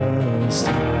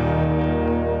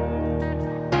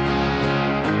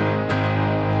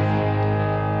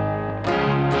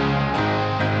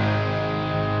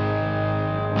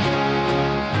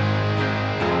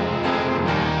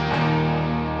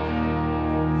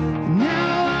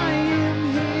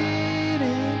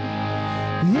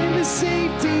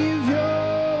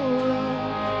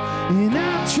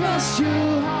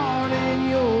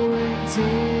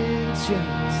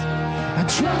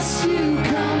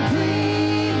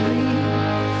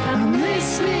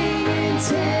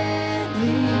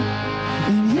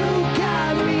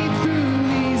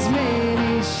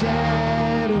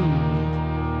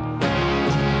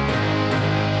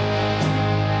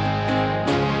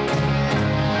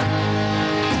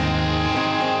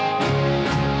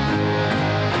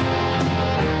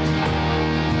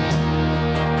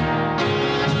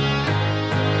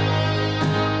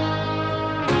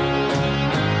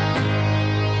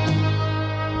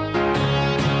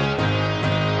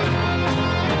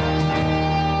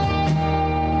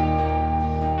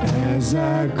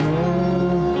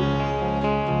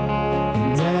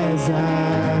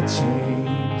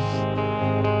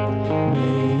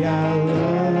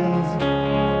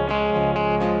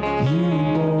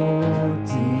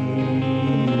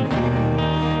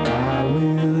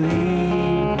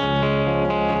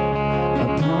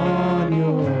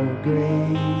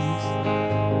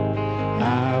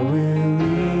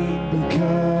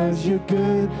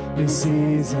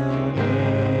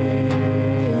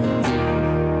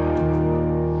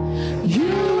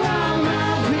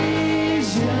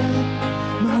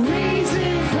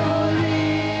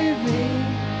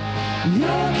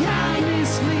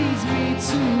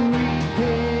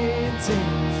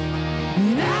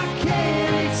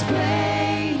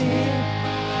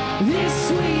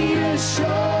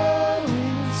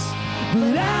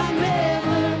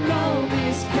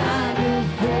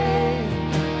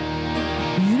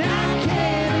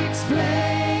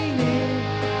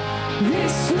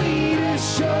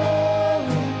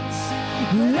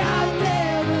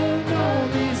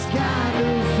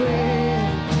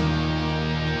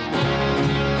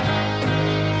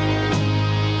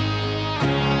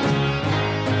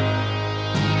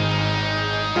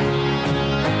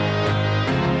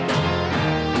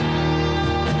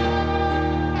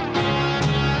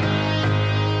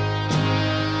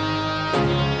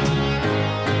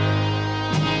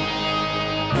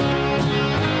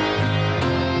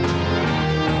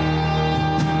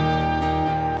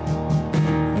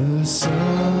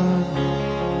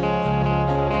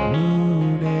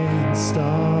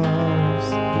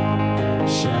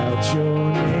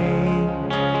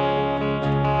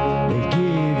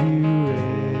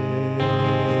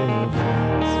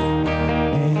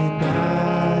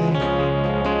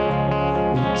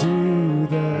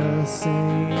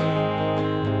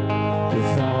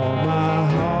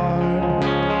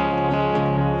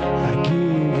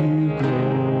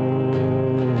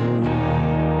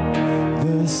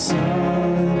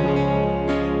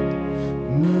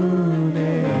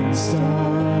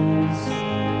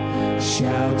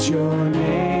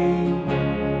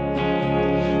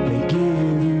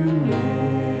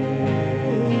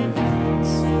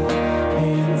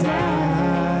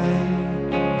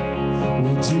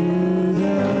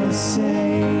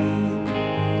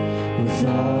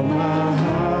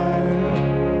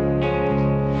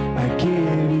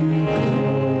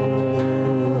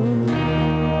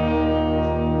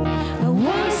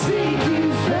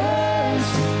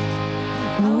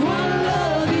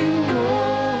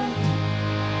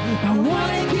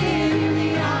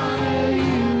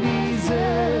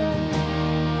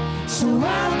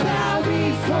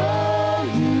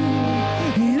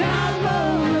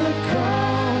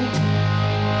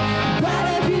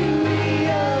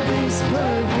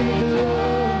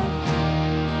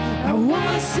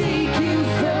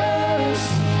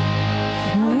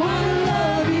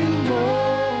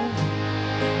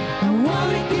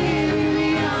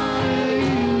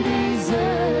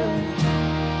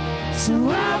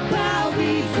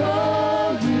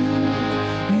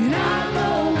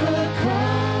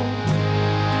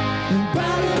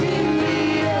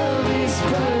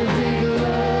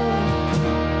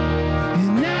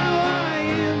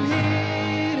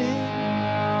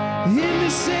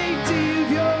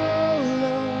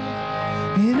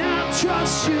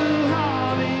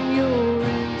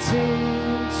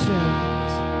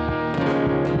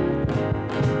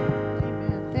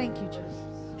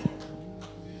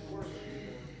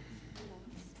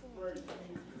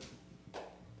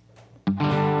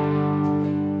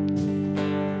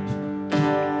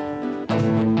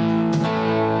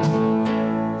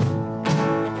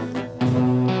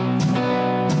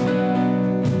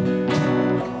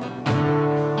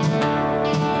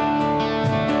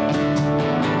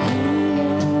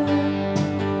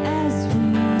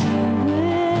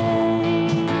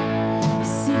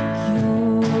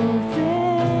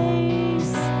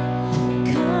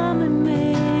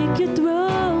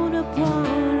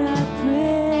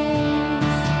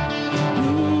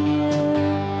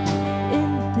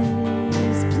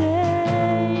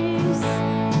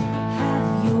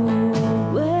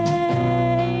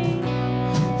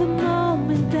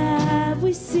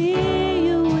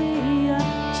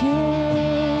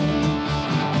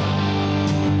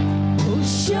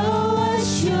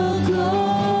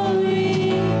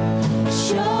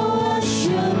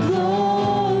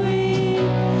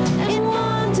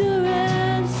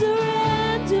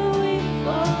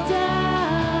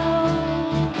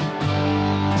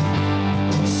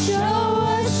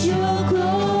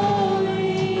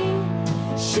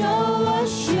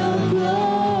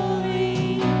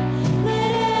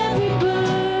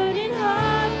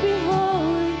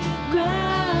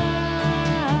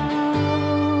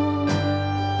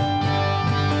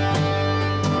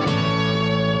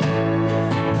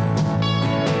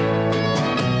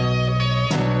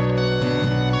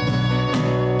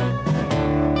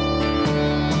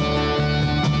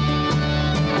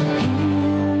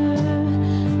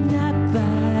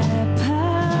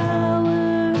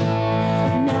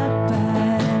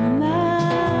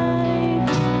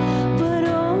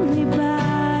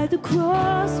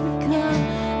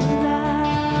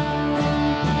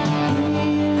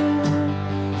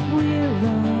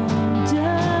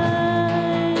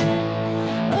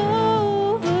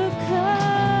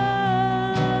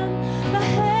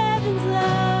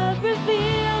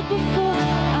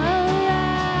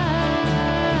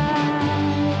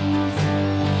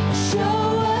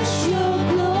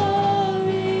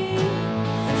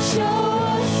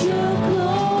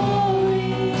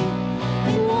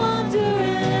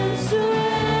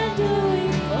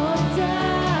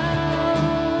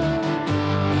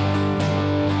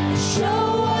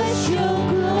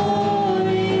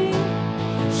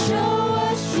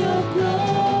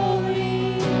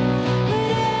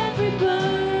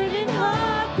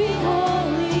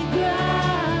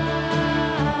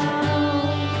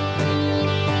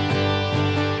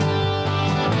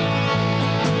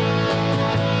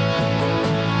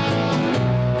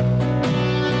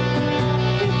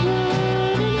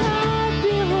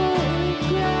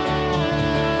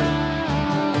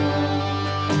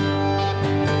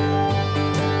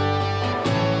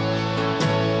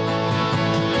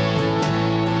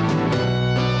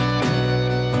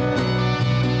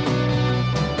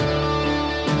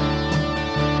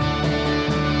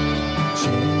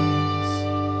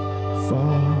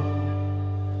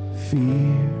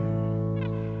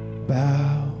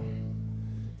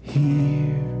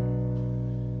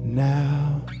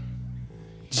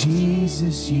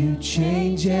Jesus, you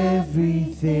change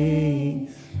everything.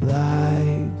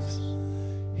 Lives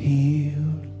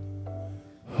healed,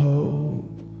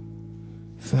 hope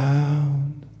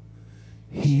found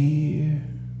here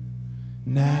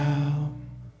now.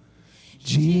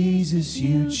 Jesus,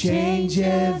 you change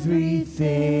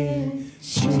everything.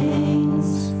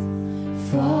 Chains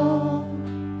fall,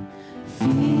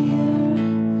 fear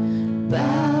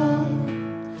bow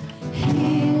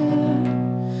here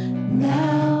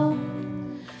now.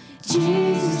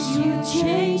 Jesus, you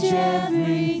change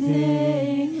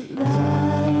everything.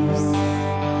 Lives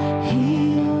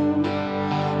healed,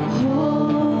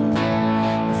 hope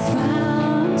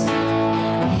found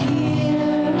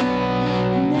here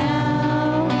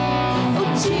now.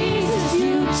 Oh, Jesus,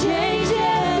 you change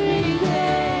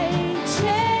everything.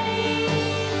 Chains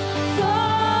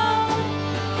fall,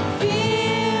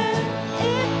 fear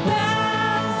it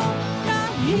bows,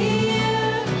 not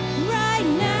here right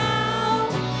now.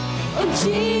 Oh,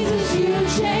 Jesus, you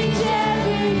change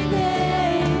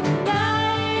everything.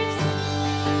 Lives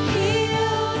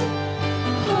healed,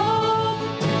 hope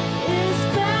is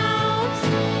found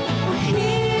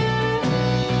here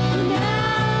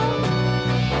now.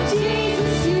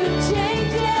 Jesus, you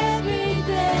change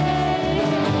everything.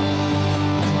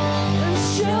 And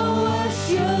show us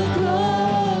your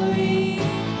glory.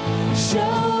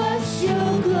 Show us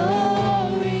your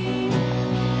glory.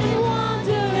 In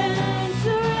wonder and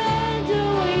surrender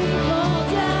we fall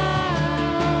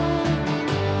down.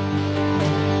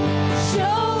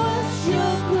 Show us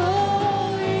your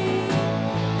glory.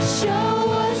 Show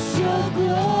us your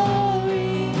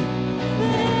glory.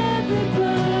 Let every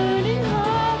burning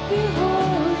heart be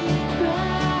holy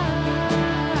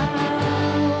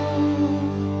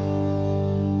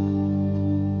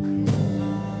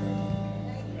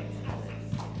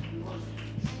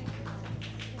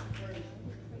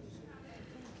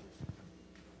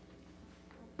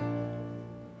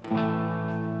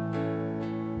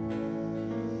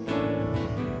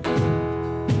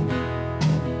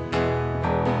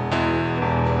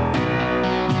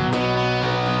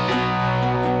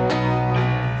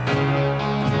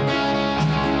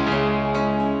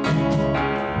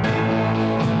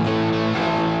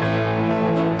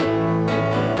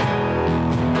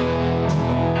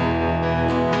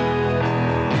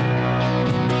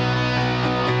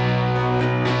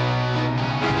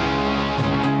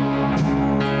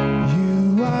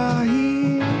You are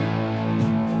here,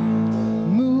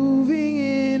 moving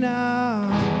in our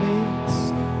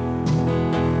midst.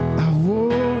 I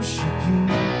worship you.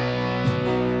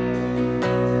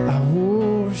 I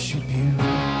worship you.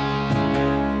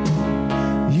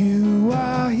 You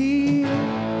are here,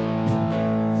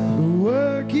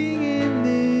 working in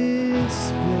this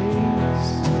place.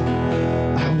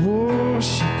 I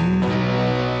worship you.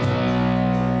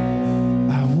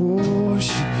 I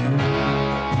worship you.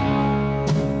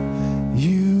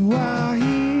 You are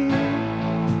here,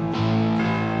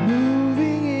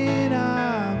 moving in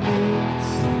our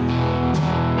midst.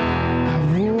 I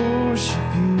worship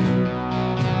you.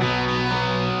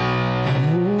 I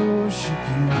worship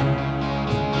you.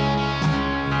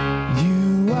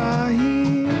 You are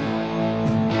here,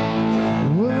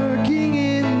 working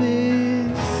in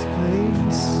this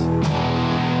place.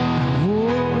 I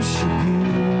worship you.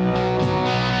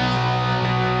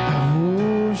 I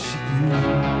worship you.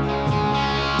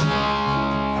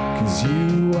 'Cause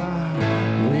you are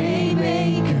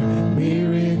waymaker,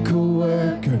 miracle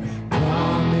worker,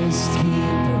 promise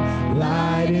keeper,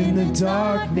 light in the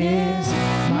darkness.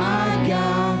 My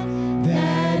God,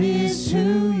 that is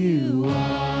who you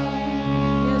are.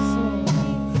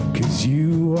 'Cause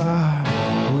you are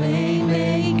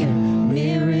waymaker,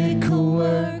 miracle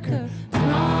worker,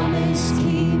 promise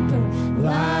keeper,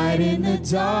 light in the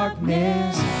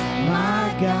darkness. My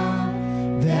God,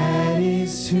 that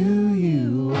is who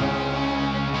you are.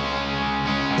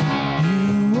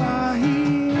 You are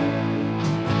here,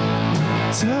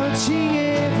 touching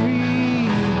every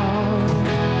heart.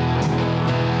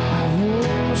 I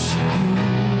worship you.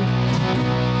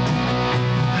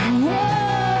 I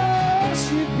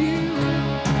worship you.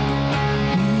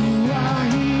 You are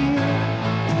here,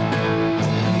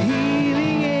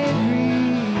 healing every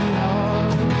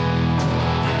heart.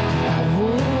 I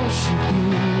worship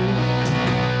you.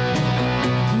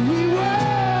 We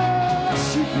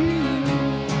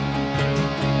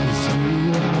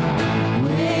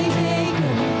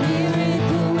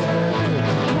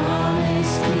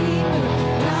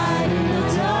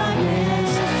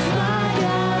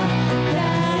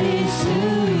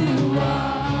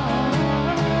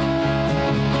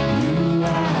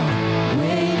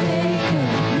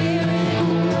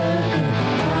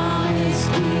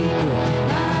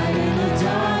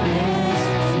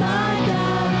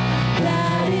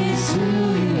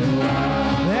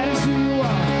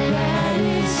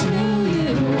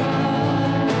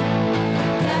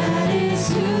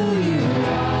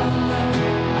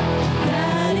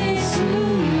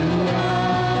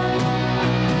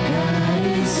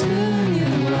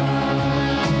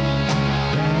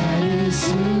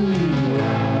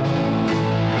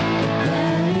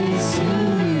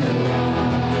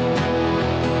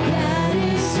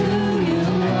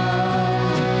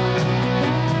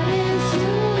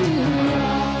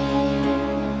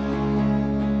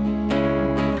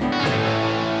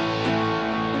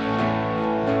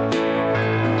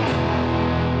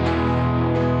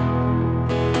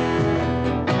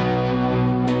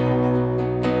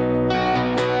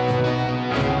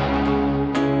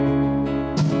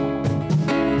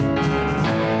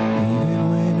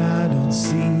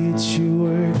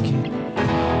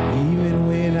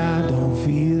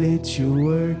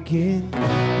working. You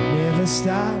never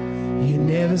stop, you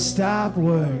never stop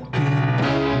working.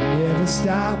 You never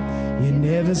stop, you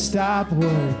never stop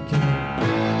working.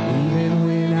 Even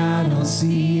when I don't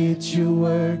see it, you're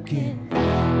working.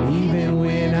 Even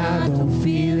when I don't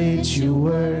feel it, you're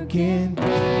working.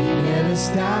 You never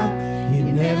stop, you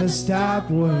never stop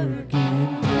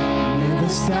working. You never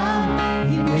stop,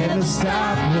 you never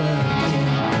stop working.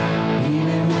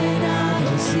 Even when I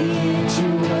don't see it,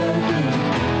 you're working.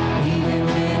 Even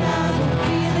when I don't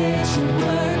feel it, you're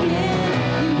working.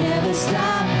 You never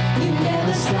stop, you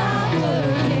never stop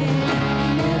working. You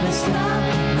never stop,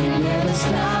 you never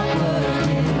stop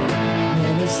working.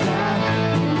 Never stop,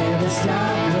 you never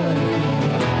stop working.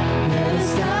 Never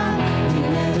stop, you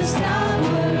never stop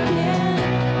working.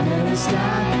 Never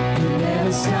stop, you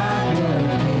never stop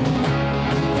working.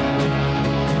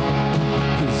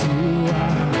 'Cause you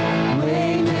are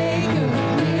waymaker,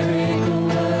 miracle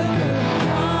worker,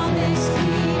 promise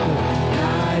keeper,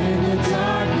 light in the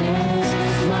darkness.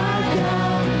 My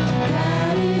God,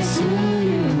 that is who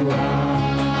you are.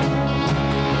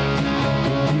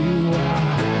 You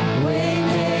are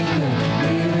waymaker,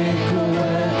 miracle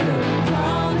worker,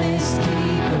 promise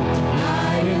keeper,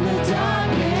 light in the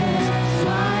darkness.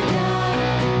 My God,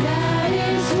 that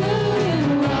is who you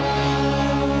are.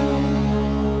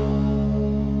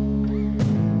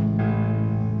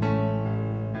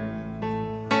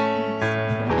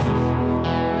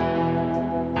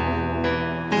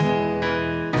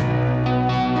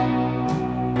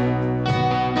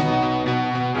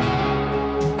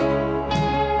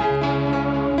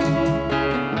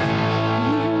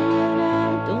 Even when I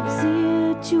don't see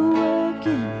it, you're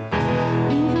working.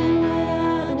 Even when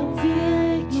I don't feel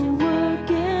it, you're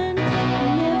working. You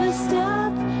never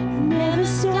stop, you never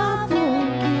stop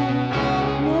working.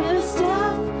 Never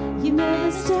stop, you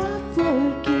never stop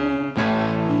working.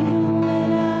 Even when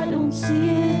I don't see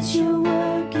it, you're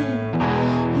working.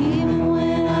 Even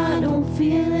when I don't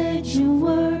feel it, you're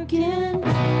working.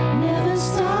 Never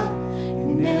stop,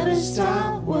 you never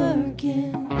stop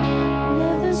working.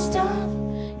 Never stop,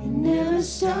 you never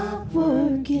stop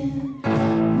working.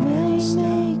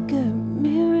 Waymaker,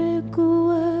 miracle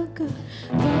worker,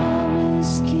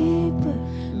 promise keeper,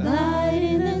 light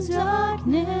in the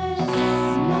darkness.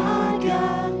 My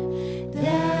God,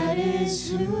 that is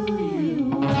who you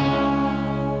are.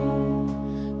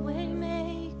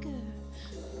 Waymaker,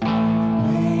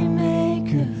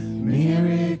 waymaker,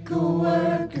 miracle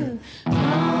worker,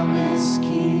 promise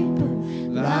keeper,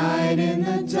 light in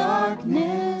the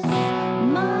darkness.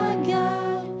 My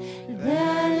God,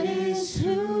 that is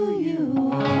who you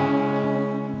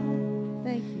are.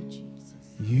 Thank you, Jesus.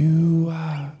 You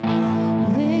are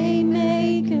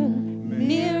waymaker,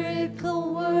 miracle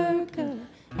worker,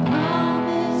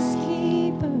 promise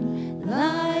keeper,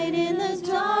 light in the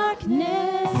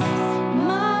darkness.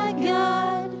 My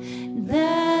God,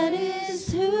 that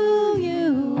is who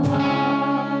you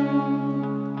are.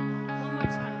 One more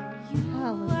time. You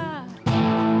are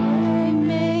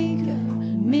waymaker,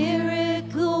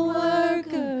 miracle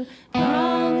worker,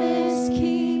 promise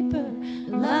keeper,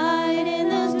 light in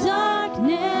the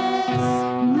darkness.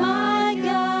 My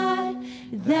God,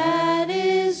 that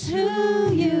is who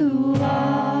you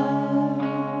are.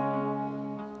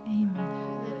 Amen.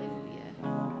 Hallelujah.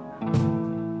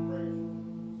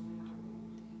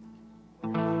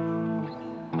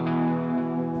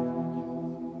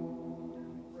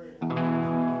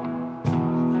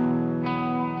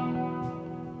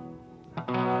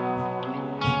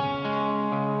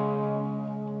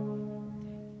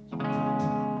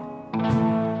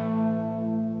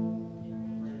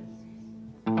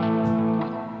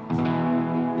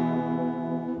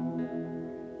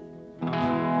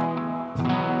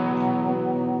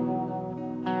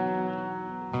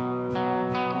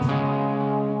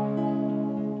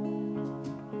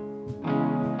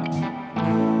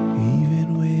 Even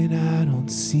when I don't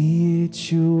see it,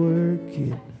 you're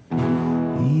working.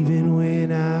 Even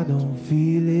when I don't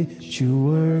feel it, you're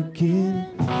working.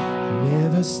 You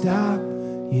never stop,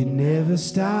 you never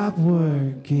stop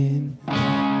working. You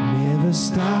never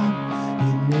stop,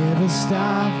 you never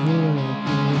stop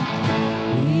working.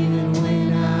 Even when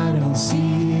I don't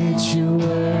see it, you're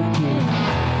working.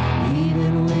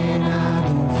 Even when I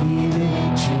don't feel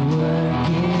it, you're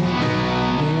working.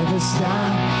 Never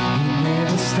stop, you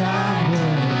never stop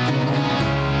working.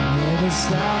 Never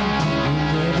stop, you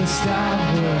never stop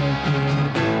working.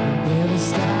 You never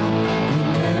stop, you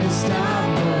never stop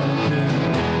working.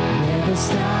 Never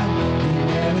stop, you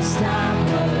never stop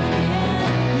working.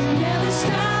 You never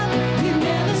stop, you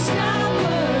never stop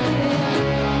working.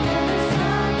 Never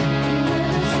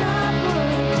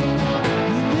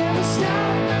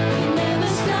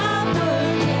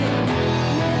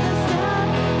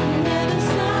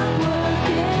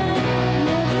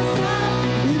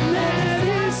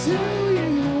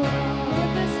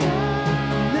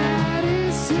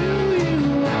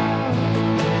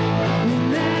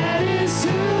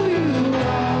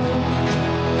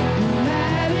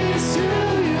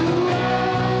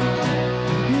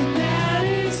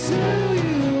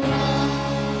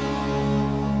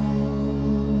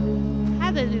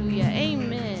Hallelujah.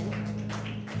 Amen.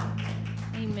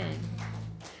 Amen.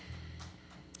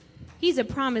 He's a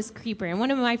promise keeper, and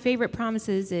one of my favorite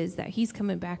promises is that he's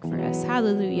coming back for us.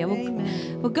 Hallelujah.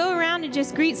 We'll go around and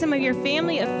just greet some of your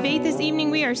family of faith this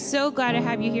evening. We are so glad to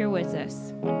have you here with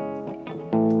us.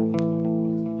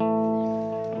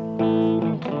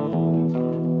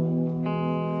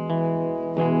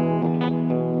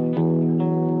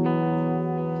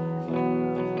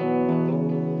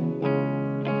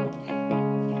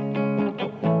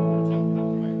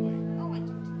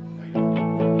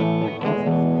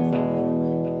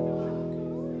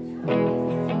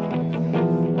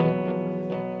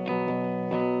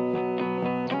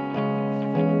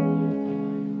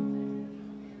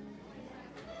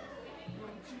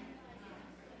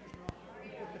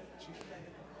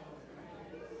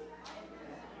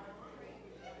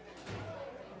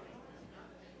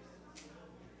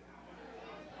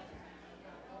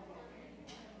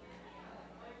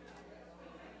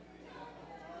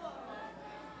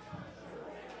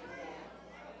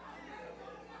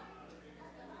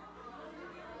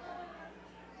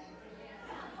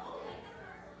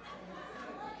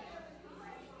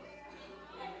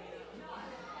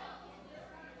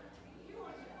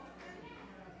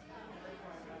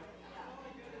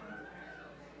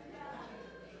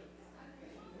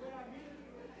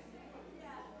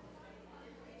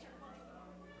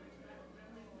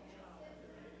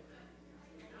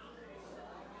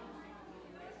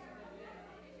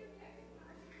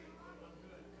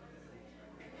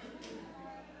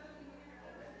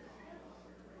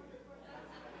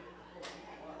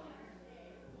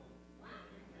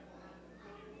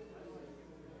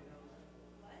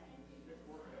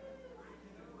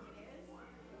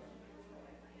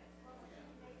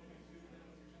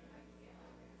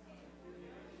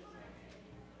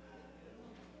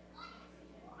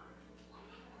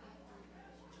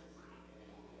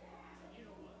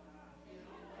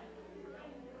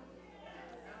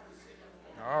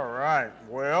 All right.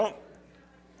 Well,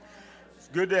 it's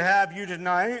good to have you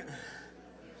tonight.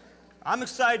 I'm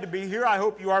excited to be here. I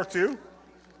hope you are too.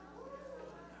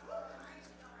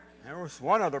 There was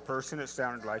one other person that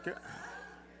sounded like it.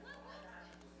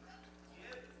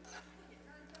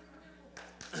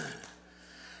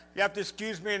 You have to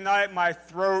excuse me tonight. My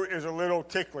throat is a little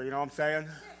tickly, you know what I'm saying?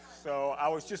 So I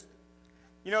was just,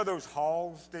 you know those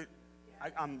halls that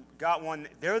got one,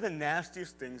 they're the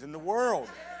nastiest things in the world.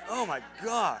 Oh my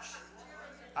gosh.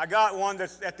 I got one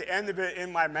that's at the end of it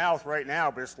in my mouth right now,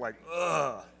 but it's like,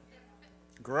 ugh.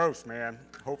 Gross, man.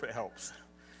 Hope it helps.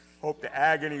 Hope the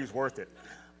agony is worth it.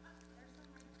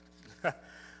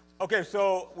 Okay,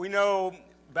 so we know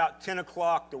about 10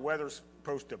 o'clock the weather's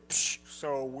supposed to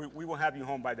so we will have you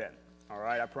home by then. All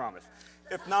right, I promise.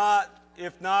 If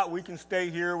not, we can stay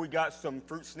here. We got some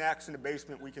fruit snacks in the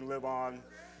basement we can live on.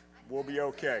 We'll be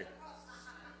okay.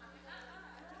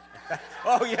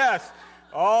 Oh, yes.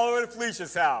 All over to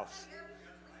Felicia's house.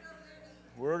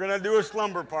 We're going to do a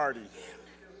slumber party.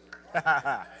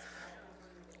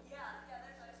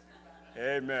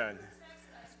 Amen.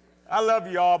 I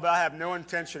love you all, but I have no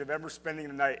intention of ever spending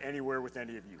the night anywhere with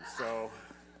any of you. So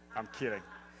I'm kidding.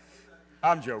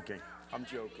 I'm joking.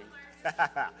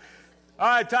 All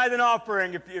right, tithe and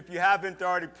offering. If you haven't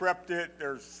already prepped it,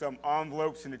 there's some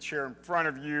envelopes in the chair in front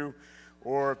of you.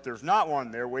 Or if there's not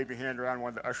one there, wave your hand around. One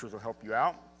of the ushers will help you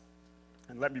out.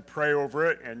 And let me pray over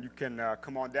it, and you can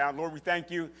come on down. Lord, we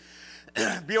thank you.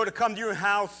 Be able to come to your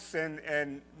house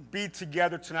and be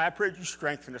together tonight. I pray that you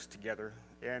strengthen us together.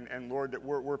 And Lord, that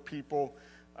we're people,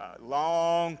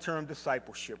 long-term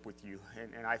discipleship with you.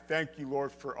 And I thank you,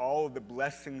 Lord, for all of the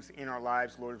blessings in our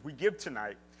lives, Lord. As we give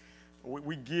tonight,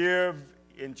 we give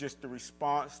in just the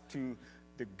response to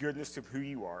the goodness of who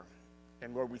you are.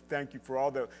 And Lord, we thank you for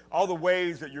all the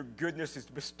ways that your goodness is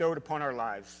bestowed upon our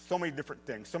lives. So many different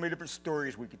things, so many different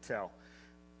stories we could tell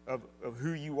of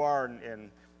who you are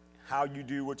and how you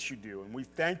do what you do. And we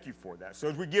thank you for that. So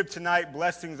as we give tonight,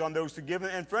 blessings on those who give.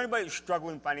 And for anybody who's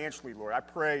struggling financially, Lord, I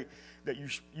pray that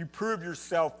you prove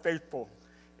yourself faithful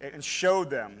and show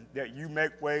them that you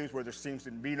make ways where there seems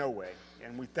to be no way.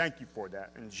 And we thank you for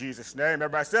that. In Jesus' name,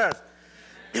 everybody says,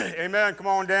 amen. Come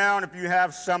on down. If you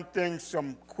have something,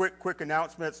 some quick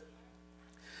announcements.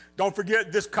 Don't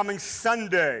forget this coming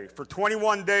Sunday for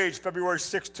 21 days, February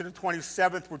 6th to the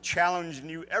 27th, we're challenging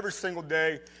you every single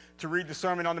day to read the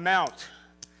Sermon on the Mount.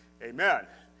 Amen.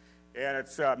 And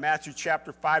it's Matthew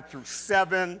chapter 5 through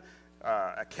 7,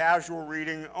 a casual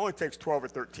reading. Only takes 12 or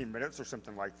 13 minutes or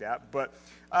something like that. But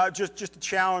just a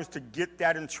challenge to get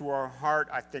that into our heart.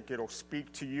 I think it'll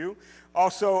speak to you.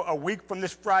 Also, a week from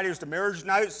this Friday is the marriage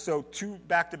night, so 2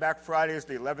 back-to-back Fridays,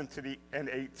 the 11th and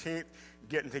 18th.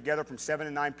 getting together from 7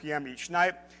 to 9 p.m. each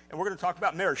night, and we're going to talk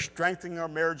about marriage, strengthening our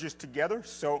marriages together,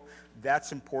 so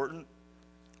that's important.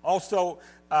 Also,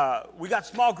 we got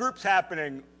small groups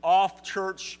happening, off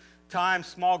church time,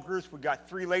 small groups. We got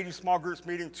 3 ladies small groups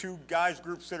meeting, 2 guys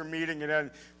groups that are meeting, and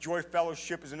then Joy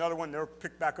Fellowship is another one. They're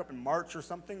picked back up in March or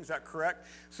something. Is that correct?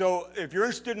 So if you're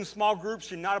interested in small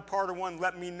groups, you're not a part of one,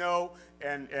 let me know,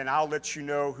 and I'll let you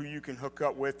know who you can hook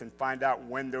up with and find out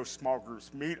when those small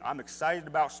groups meet. I'm excited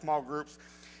about small groups.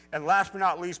 And last but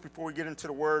not least, before we get into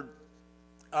the Word,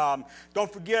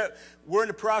 don't forget, we're in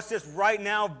the process right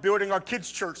now of building our kids'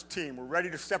 church team. We're ready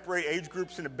to separate age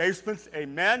groups in the basements,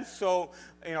 amen, so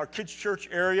in our kids' church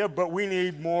area, but we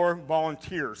need more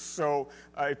volunteers. So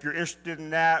if you're interested in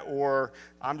that, or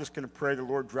I'm just going to pray the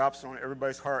Lord drops it on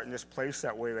everybody's heart in this place,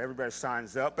 that way everybody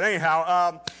signs up. But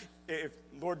anyhow, if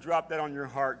Lord dropped that on your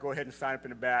heart, go ahead and sign up in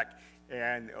the back,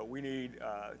 and we need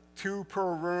 2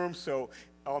 per room, so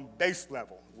on base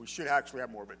level. We should actually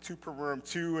have more, but 2 per room,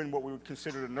 2 in what we would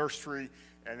consider the nursery,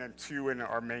 and then 2 in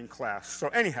our main class. So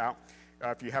anyhow,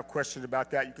 if you have questions about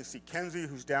that, you can see Kenzie,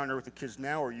 who's down there with the kids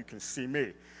now, or you can see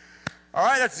me. All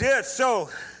right, that's it. So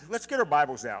let's get our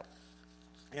Bibles out.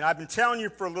 And I've been telling you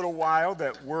for a little while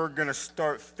that we're going to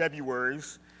start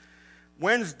February's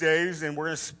Wednesdays, and we're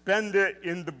going to spend it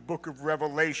in the book of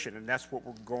Revelation, and that's what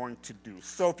we're going to do.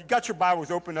 So if you got your Bibles,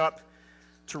 open up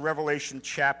to Revelation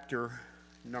chapter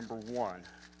number 1.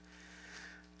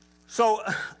 So,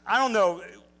 I don't know,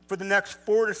 for the next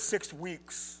 4 to 6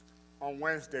 weeks on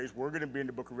Wednesdays, we're going to be in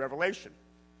the book of Revelation.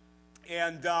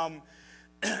 And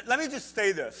let me just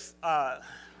say this.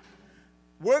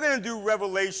 We're going to do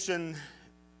Revelation,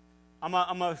 I'm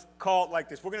going to call it like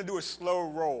this. We're going to do a slow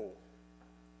roll.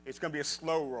 It's going to be a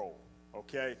slow roll,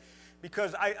 okay?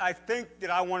 Because I think that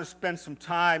I want to spend some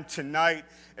time tonight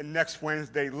and next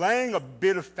Wednesday laying a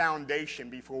bit of foundation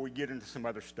before we get into some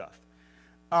other stuff.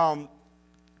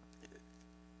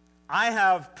 I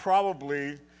have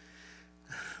probably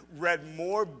read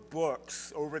more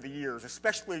books over the years,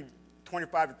 especially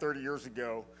 25 to 30 years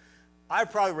ago.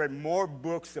 I've probably read more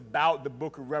books about the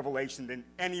book of Revelation than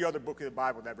any other book of the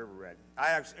Bible that I've ever read. I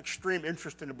have extreme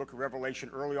interest in the book of Revelation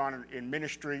early on in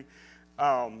ministry.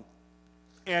 And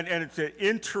it's an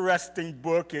interesting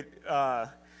book.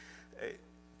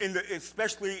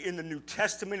 Especially in the New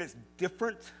Testament, it's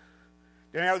different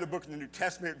than any other book in the New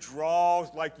Testament. It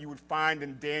draws like you would find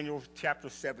in Daniel chapter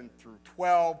 7 through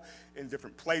 12 in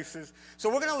different places. So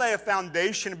we're going to lay a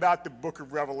foundation about the book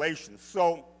of Revelation.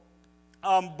 So,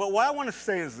 but what I want to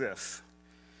say is this,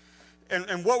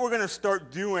 and what we're going to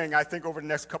start doing, I think, over the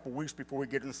next couple weeks before we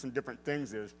get into some different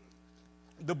things is,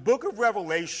 the book of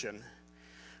Revelation,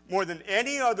 more than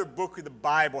any other book of the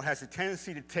Bible, has a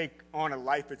tendency to take on a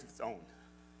life of its own.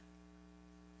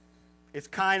 It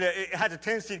has a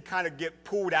tendency to kind of get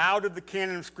pulled out of the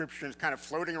canon of Scripture and it's kind of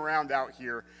floating around out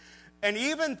here. And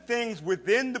even things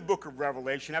within the book of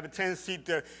Revelation have a tendency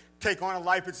to take on a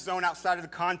life of its own outside of the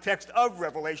context of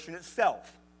Revelation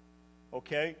itself.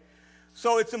 Okay?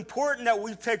 So it's important that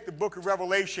we take the book of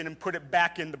Revelation and put it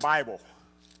back in the Bible.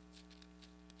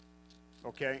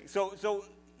 Okay? So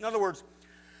in other words,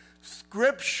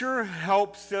 Scripture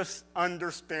helps us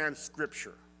understand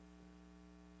Scripture.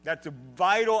 That's a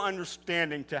vital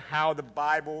understanding to how the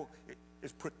Bible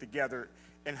is put together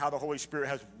and how the Holy Spirit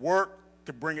has worked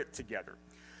to bring it together.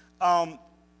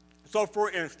 So for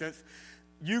instance,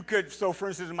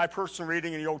 in my personal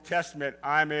reading in the Old Testament,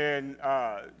 I'm in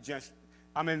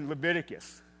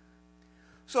Leviticus.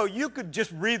 So you could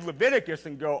just read Leviticus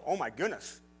and go, oh my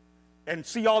goodness, and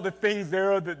see all the things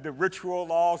there, the ritual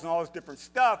laws and all this different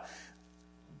stuff.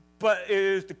 But it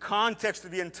is the context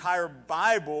of the entire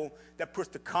Bible that puts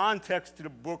the context to the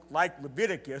book like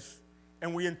Leviticus,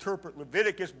 and we interpret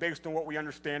Leviticus based on what we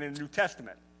understand in the New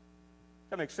Testament.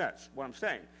 That makes sense, what I'm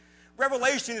saying.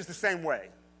 Revelation is the same way.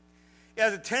 It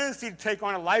has a tendency to take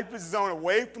on a life of its own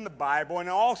away from the Bible, and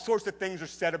all sorts of things are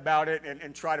said about it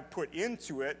and try to put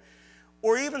into it.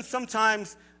 Or even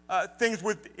sometimes things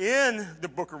within the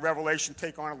book of Revelation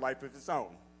take on a life of its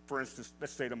own. For instance,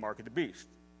 let's say the mark of the beast.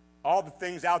 All the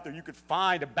things out there you could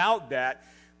find about that,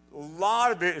 a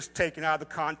lot of it is taken out of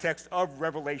the context of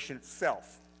Revelation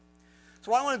itself.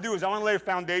 So what I want to do is I want to lay a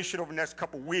foundation over the next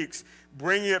couple weeks,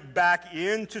 bring it back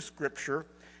into Scripture,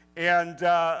 and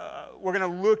we're going to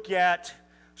look at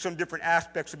some different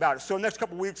aspects about it. So the next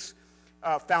couple weeks,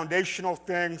 foundational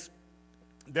things.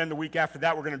 Then the week after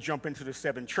that, we're going to jump into the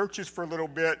 7 churches for a little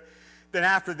bit. Then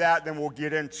after that, then we'll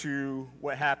get into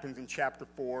what happens in chapter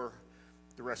 4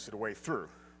 the rest of the way through.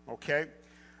 Okay?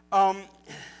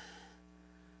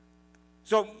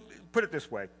 So put it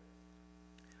this way.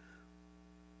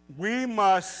 We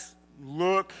must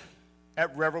look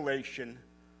at Revelation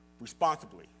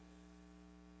responsibly.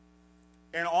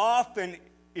 And often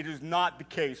it is not the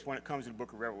case when it comes to the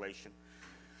book of Revelation.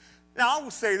 Now, I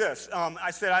will say this.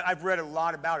 I said I've read a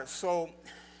lot about it. So,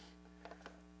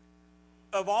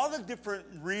 of all the different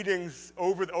readings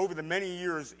over the many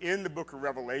years in the book of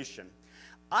Revelation,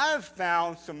 I have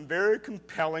found some very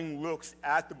compelling looks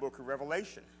at the book of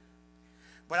Revelation.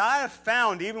 But I have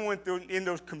found, even in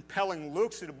those compelling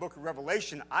looks at the book of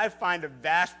Revelation, I find a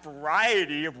vast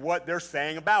variety of what they're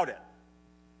saying about it.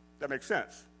 That makes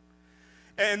sense.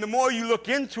 And the more you look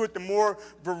into it, the more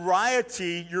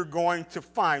variety you're going to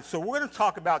find. So we're going to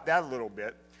talk about that a little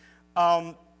bit.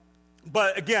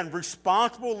 But again,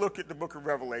 responsible look at the book of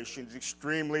Revelation is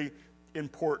extremely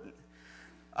important.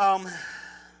 When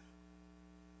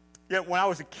I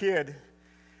was a kid,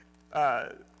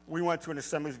 we went to an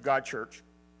Assemblies of God church.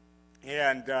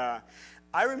 And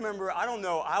I remember,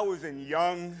 I was in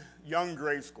young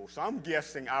grade school. So I'm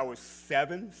guessing I was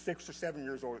 6 or 7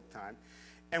 years old at the time.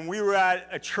 And we were at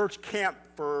a church camp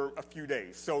for a few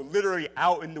days. So literally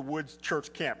out in the woods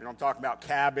church camp. I'm talking about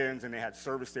cabins, and they had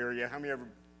service area. How many ever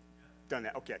done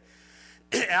that? Okay.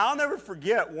 And I'll never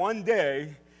forget one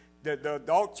day that the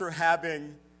adults are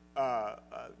having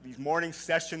these morning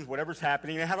sessions, whatever's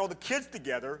happening. They had all the kids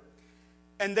together,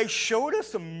 and they showed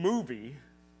us a movie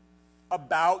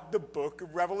about the book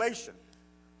of Revelation.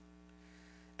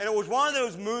 And it was one of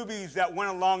those movies that went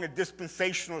along a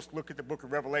dispensationalist look at the book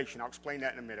of Revelation. I'll explain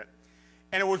that in a minute.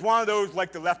 And it was one of those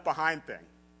like the Left Behind thing.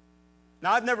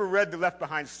 Now, I've never read the Left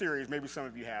Behind series. Maybe some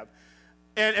of you have.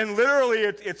 And literally,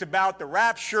 it's about the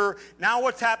rapture. Now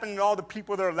what's happening to all the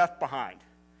people that are left behind.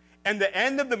 And the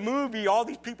end of the movie, all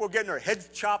these people are getting their heads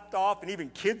chopped off, and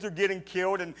even kids are getting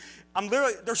killed. And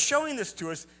they're showing this to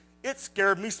us. It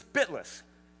scared me spitless.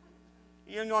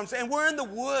 You know what I'm saying? We're in the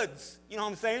woods. You know what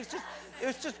I'm saying?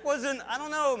 It just wasn't, I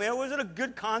don't know, man. It wasn't a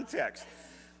good context.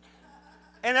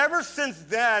 And ever since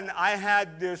then, I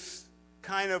had this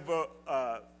kind of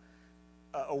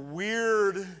a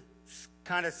weird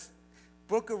kind of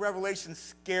book of Revelation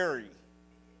scary.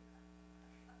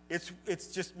 It's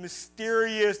just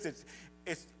mysterious.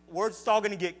 We're just all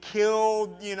going to get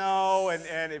killed,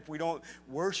 and if we don't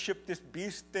worship this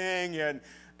beast thing. And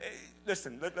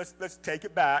listen, let's take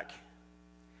it back.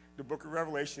 The book of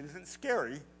Revelation isn't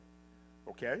scary,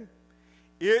 okay?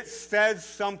 It says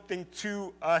something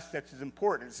to us that's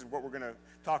important. This is what we're going to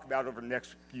talk about over the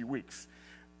next few weeks.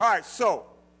 All right, so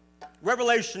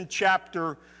Revelation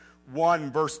chapter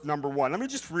 1, verse number 1. Let me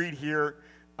just read here,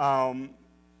 and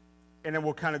then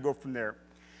we'll kind of go from there.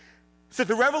 It says,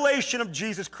 the revelation of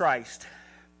Jesus Christ,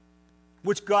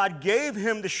 which God gave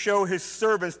him to show his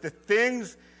servants the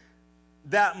things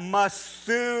that must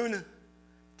soon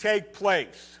take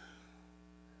place.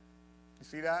 You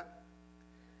see that?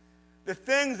 The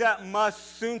things that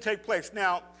must soon take place.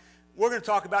 Now, we're going to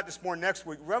talk about this more next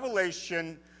week.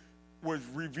 Revelation was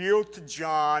revealed to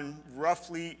John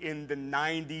roughly in the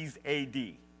 90s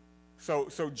AD.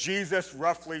 So Jesus,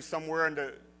 roughly somewhere in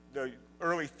the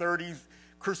early 30s,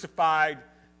 crucified,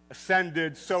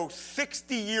 ascended. So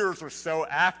 60 years or so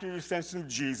after the ascension of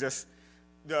Jesus,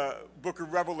 the book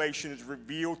of Revelation is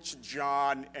revealed to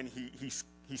John, and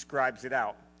he scribes it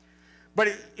out. But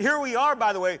here we are,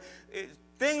 by the way,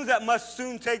 things that must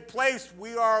soon take place.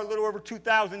 We are a little over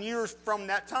 2,000 years from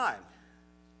that time.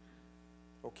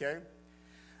 Okay?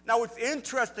 Now, what's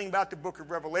interesting about the book of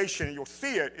Revelation, and you'll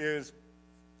see it, is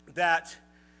that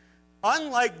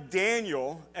unlike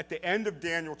Daniel, at the end of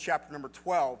Daniel chapter number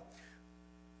 12,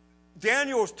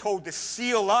 Daniel is told to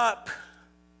seal up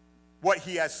what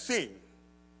he has seen,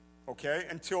 okay,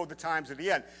 until the times of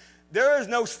the end. There is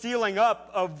no sealing up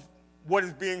of what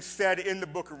is being said in the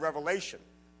book of Revelation.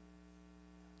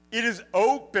 It is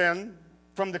open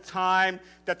from the time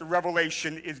that the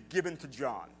revelation is given to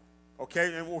John.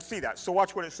 Okay, and we'll see that. So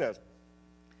watch what it says.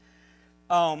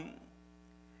 The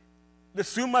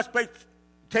soon must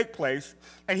take place,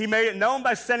 and he made it known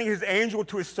by sending his angel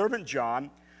to his servant John,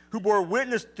 who bore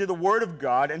witness to the word of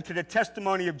God and to the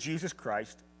testimony of Jesus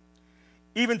Christ,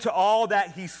 even to all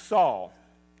that he saw.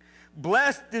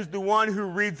 Blessed is the one who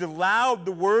reads aloud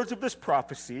the words of this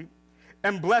prophecy,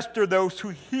 and blessed are those who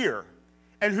hear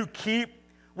and who keep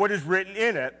what is written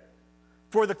in it,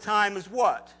 for the time is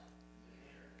what?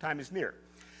 Time is near.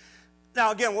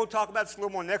 Now, again, we'll talk about this a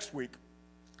little more next week.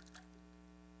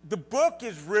 The book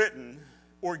is written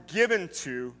or given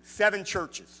to 7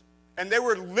 churches, and they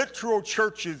were literal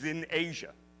churches in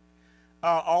Asia.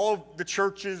 All of the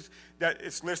churches that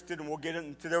it's listed, and we'll get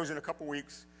into those in a couple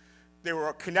weeks, they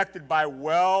were connected by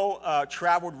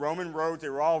well-traveled Roman roads. They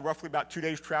were all roughly about 2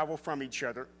 days' travel from each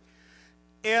other.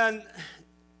 And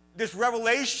this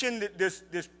revelation,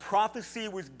 this prophecy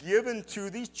was given to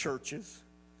these churches.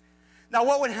 Now,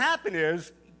 what would happen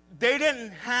is they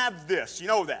didn't have this. You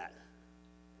know that.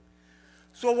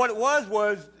 So what it was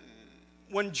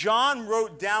when John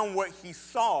wrote down what he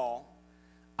saw,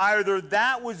 either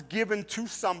that was given to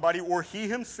somebody or he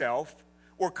himself,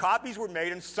 or copies were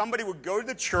made and somebody would go to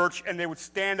the church and they would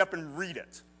stand up and read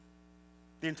it.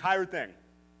 The entire thing.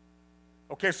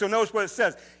 Okay, so notice what it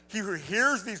says. He who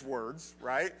hears these words,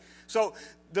 right? So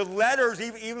the letters,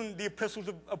 even the epistles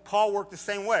of Paul work the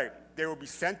same way. They will be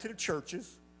sent to the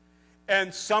churches,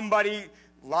 and somebody,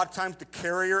 a lot of times the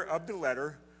carrier of the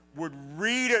letter, would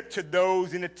read it to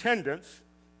those in attendance.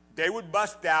 They would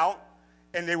bust out,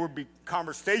 and there would be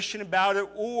conversation about it,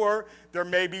 or there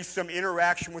may be some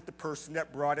interaction with the person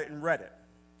that brought it and read it.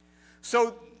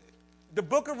 So the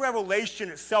book of Revelation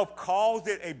itself calls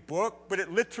it a book, but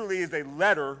it literally is a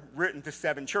letter written to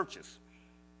 7 churches.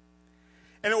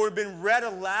 And it would have been read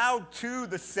aloud to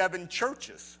the 7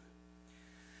 churches.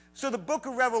 So the book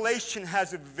of Revelation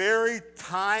has a very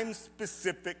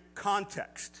time-specific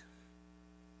context.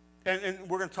 And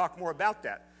we're going to talk more about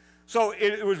that. So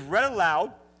it was read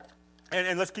aloud,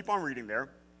 and let's keep on reading there.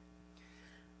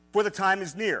 For the time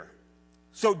is near.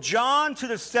 So John to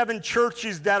the 7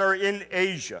 churches that are in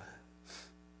Asia.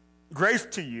 Grace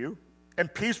to you,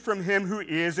 and peace from him who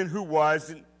is, and who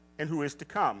was, and who is to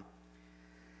come.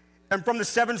 And from the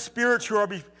 7 spirits who are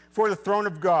before the throne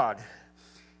of God.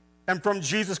 And from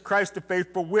Jesus Christ, the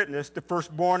faithful witness, the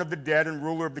firstborn of the dead and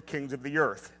ruler of the kings of the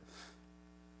earth.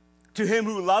 To him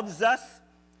who loves us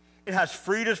and has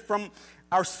freed us from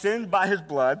our sins by his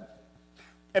blood,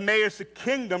 and made us a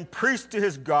kingdom, priest to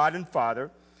his God and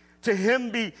Father. To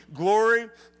him be glory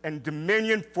and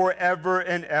dominion forever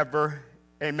and ever.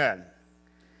 Amen.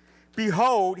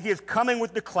 Behold, he is coming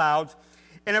with the clouds,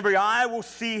 and every eye will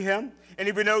see him, and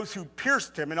even those who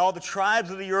pierced him, and all the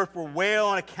tribes of the earth will wail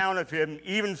on account of him.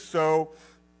 Even so,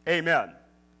 amen.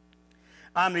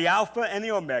 I'm the Alpha and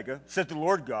the Omega, says the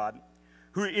Lord God,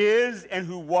 who is and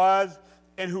who was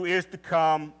and who is to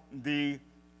come, the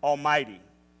Almighty.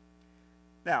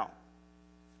 Now,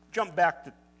 jump back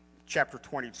to chapter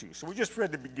 22. So we just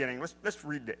read the beginning. Let's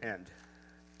read the end.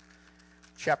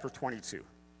 Chapter 22.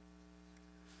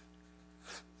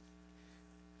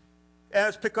 And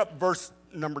let's pick up verse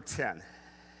number 10.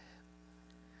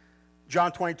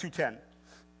 John 22:10.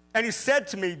 And he said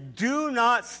to me, do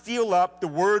not steal up the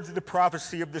words of the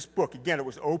prophecy of this book. Again, it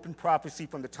was open prophecy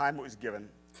from the time it was given.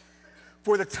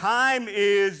 For the time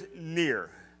is near.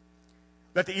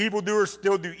 Let the evildoer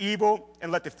still do evil,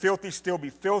 and let the filthy still be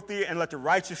filthy, and let the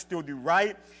righteous still do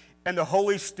right, and the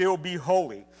holy still be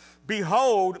holy.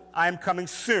 Behold, I am coming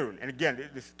soon. And again,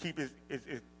 this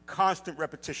is constant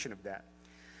repetition of that.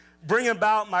 Bring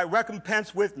about my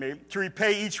recompense with me to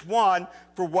repay each one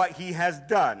for what he has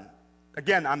done.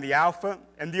 Again, I'm the Alpha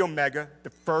and the Omega, the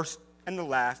first and the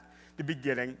last, the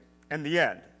beginning and the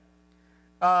end.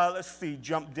 Let's see,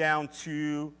 jump down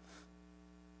to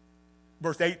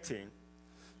verse 18.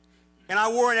 And I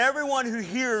warn everyone who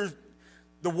hears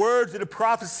the words of the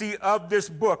prophecy of this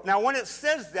book. Now, when it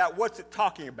says that, what's it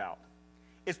talking about?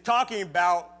 It's talking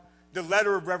about the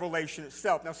letter of Revelation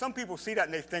itself. Now, some people see that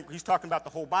and they think he's talking about the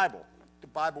whole Bible. The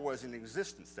Bible was in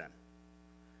existence then,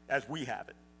 as we have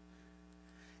it.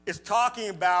 It's talking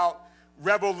about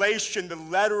Revelation, the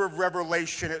letter of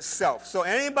Revelation itself. So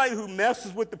anybody who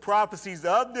messes with the prophecies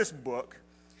of this book,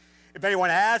 if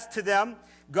anyone adds to them,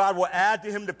 God will add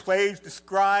to him the plagues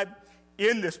described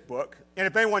in this book. And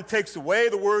if anyone takes away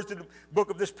the words of the book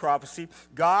of this prophecy,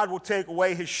 God will take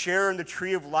away his share in the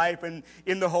tree of life and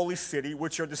in the holy city,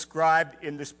 which are described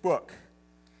in this book.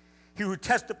 He who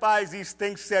testifies these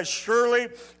things says, surely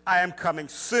I am coming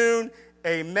soon.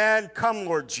 Amen. Come,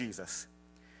 Lord Jesus.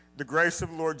 The grace of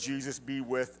the Lord Jesus be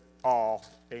with all.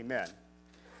 Amen.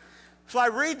 So I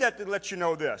read that to let you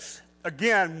know this.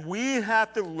 Again, we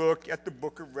have to look at the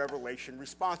book of Revelation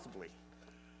responsibly.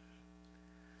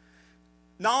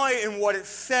 Not only in what it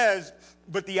says,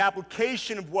 but the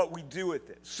application of what we do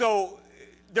with it. So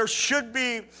there should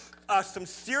be some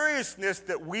seriousness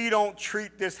that we don't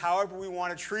treat this however we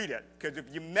want to treat it. Because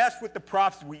if you mess with the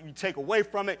prophecy, you take away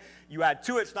from it, you add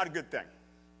to it, it's not a good thing.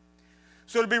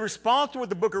 So to be responsible with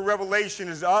the book of Revelation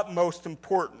is of utmost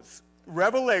importance.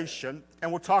 Revelation, and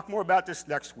we'll talk more about this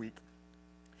next week,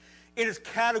 in its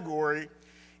category,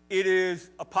 it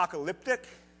is apocalyptic.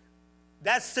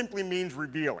 That simply means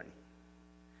revealing.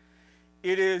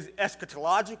 It is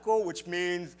eschatological, which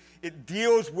means it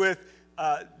deals with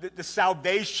the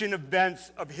salvation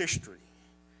events of history.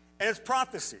 And it's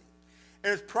prophecy.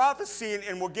 And it's prophecy,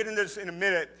 and we'll get into this in a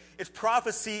minute, it's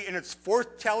prophecy in its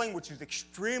forthtelling, which is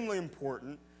extremely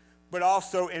important, but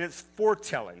also in its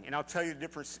foretelling. And I'll tell you the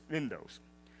difference in those.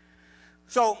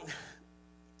 So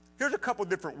here's a couple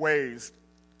different ways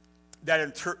that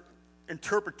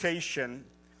interpretation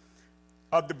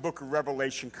of the book of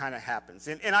Revelation kind of happens.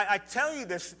 And I tell you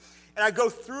this, and I go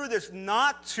through this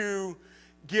not to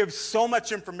give so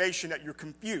much information that you're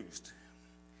confused.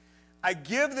 I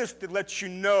give this to let you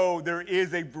know there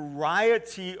is a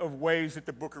variety of ways that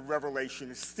the book of Revelation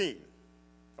is seen.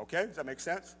 Okay? Does that make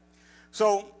sense?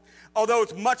 So, although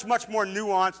it's much, much more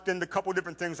nuanced than the couple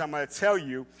different things I'm going to tell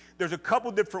you, there's a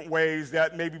couple different ways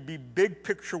that maybe be big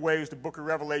picture ways the book of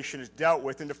Revelation is dealt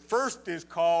with. And the first is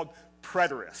called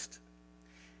preterist.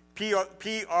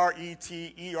 P-R-E-T-E-R-I-S-T,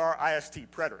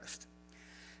 preterist.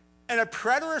 And a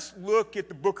preterist look at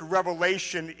the book of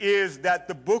Revelation is that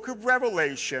the book of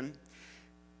Revelation,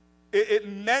 it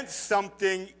meant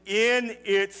something in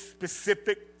its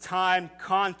specific time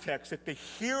context, that the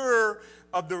hearer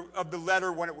of the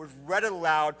letter, when it was read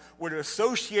aloud, would have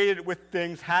associated it with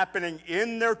things happening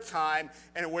in their time,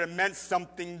 and it would have meant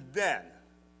something then.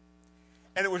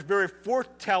 And it was very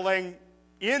foretelling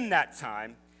in that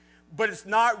time, but it's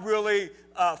not really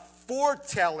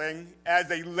foretelling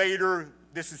as a later,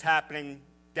 this is happening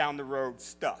down the road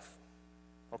stuff.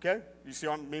 Okay? You see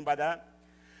what I mean by that?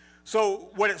 So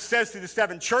what it says to the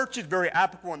 7 churches, very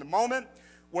applicable in the moment.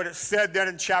 What it said then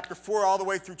in chapter 4 all the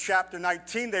way through chapter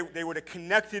 19, they would have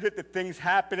connected it to things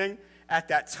happening at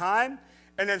that time.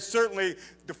 And then certainly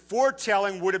the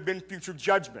foretelling would have been future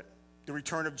judgment, the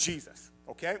return of Jesus.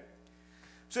 Okay?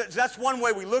 So that's one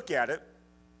way we look at it.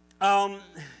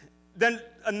 Then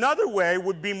another way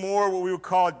would be more what we would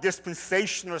call a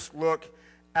dispensationalist look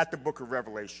at the book of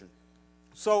Revelation.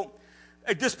 So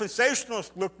a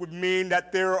dispensationalist look would mean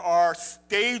that there are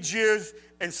stages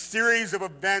and series of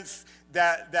events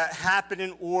that happen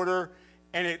in order,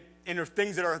 and there are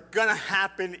things that are going to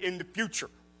happen in the future,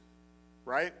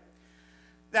 right?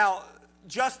 Now,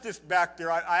 Justice back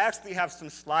there, I actually have some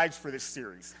slides for this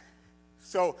series.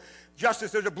 So,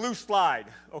 Justice, there's a blue slide,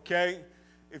 okay?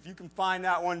 If you can find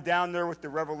that one down there with the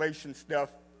Revelation stuff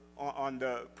on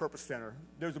the Purpose Center.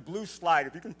 There's a blue slide,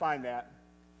 if you can find that,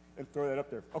 and throw that up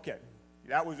there. Okay.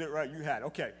 That was it, right? You had.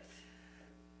 Okay.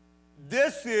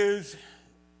 This is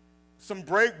some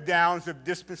breakdowns of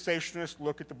dispensationalist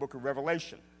look at the book of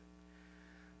Revelation.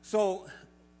 So,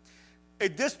 a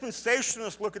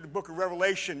dispensationalist look at the book of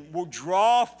Revelation will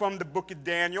draw from the book of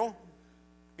Daniel.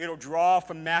 It'll draw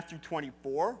from Matthew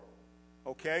 24.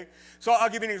 Okay? So, I'll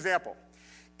give you an example.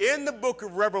 In the book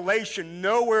of Revelation,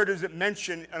 nowhere does it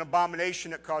mention an abomination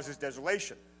that causes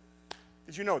desolation.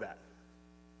 Did you know that?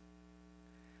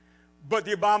 But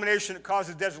the abomination that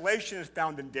causes desolation is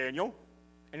found in Daniel,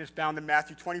 and it's found in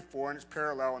Matthew 24, and it's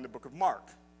parallel in the book of Mark.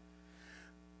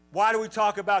 Why do we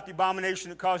talk about the abomination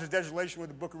that causes desolation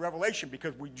with the book of Revelation?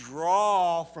 Because we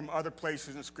draw from other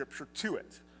places in Scripture to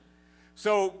it.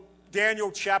 So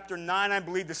Daniel chapter 9, I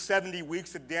believe the 70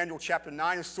 weeks of Daniel chapter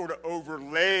 9 is sort of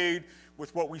overlaid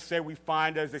with what we say we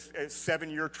find as a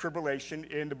 7-year tribulation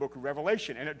in the book of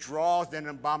Revelation. And it draws then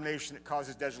an abomination that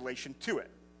causes desolation to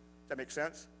it. Does that make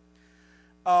sense?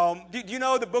 Do you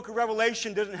know the book of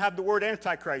Revelation doesn't have the word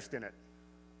Antichrist in it?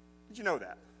 Did you know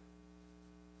that?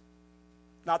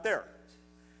 Not there.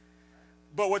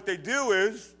 But what they do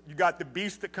is, you got the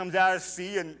beast that comes out of the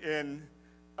sea in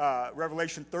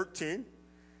Revelation 13,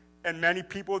 and many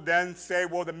people then say,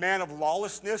 well, the man of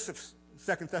lawlessness of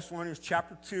 2 Thessalonians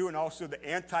chapter 2, and also the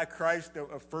Antichrist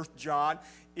of 1 John,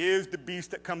 is the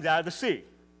beast that comes out of the sea.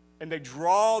 And they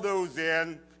draw those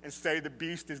in and say the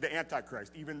beast is the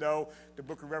Antichrist, even though the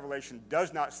book of Revelation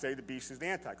does not say the beast is the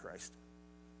Antichrist.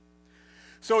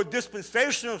 So a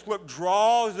dispensationalist look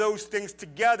draws those things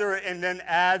together and then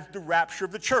adds the rapture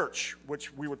of the church,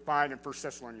 which we would find in 1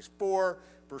 Thessalonians 4,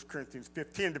 1 Corinthians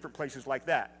 15, different places like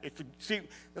that. See,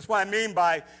 that's what I mean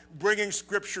by bringing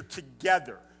Scripture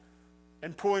together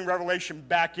and pulling Revelation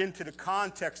back into the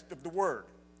context of the Word.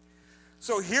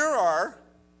 So here are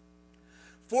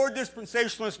 4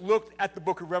 dispensationalists looked at the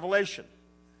book of Revelation.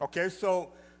 Okay, so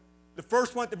the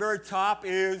first one at the very top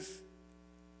is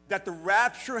that the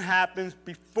rapture happens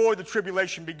before the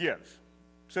tribulation begins.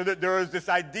 So that there is this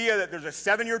idea that there's a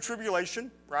 7-year tribulation,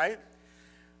 right?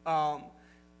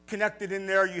 Connected in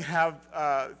there, you have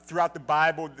throughout the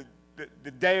Bible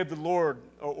the day of the Lord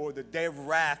or the day of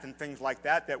wrath and things like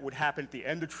that would happen at the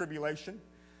end of tribulation.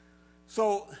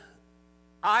 So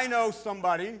I know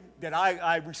somebody that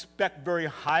I respect very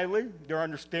highly, their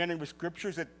understanding of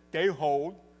Scriptures, that they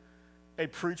hold a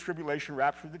pre-tribulation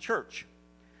rapture of the church.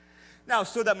 Now,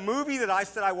 so that movie that I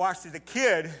said I watched as a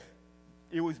kid,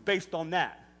 it was based on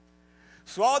that.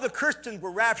 So all the Christians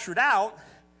were raptured out,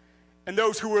 And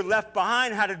those who were left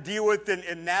behind had to deal with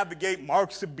and navigate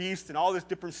marks of beast and all this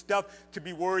different stuff to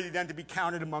be worthy then to be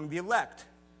counted among the elect.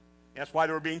 That's why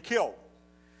they were being killed.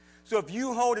 So if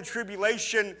you hold a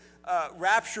tribulation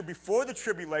rapture before the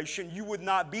tribulation, you would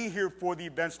not be here for the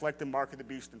events like the mark of the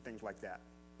beast and things like that.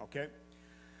 Okay?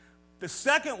 The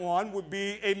second one would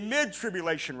be a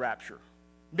mid-tribulation rapture.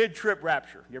 Mid-trib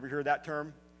rapture. You ever hear that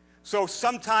term? So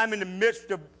sometime in the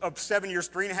midst of 7 years,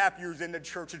 3.5 years in, the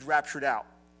church is raptured out.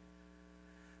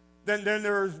 Then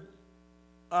there's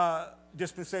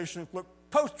dispensation, look,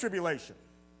 post-tribulation.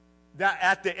 That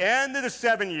at the end of the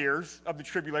 7 years of the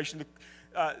tribulation,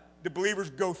 the believers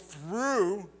go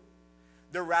through,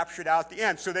 they're raptured out at the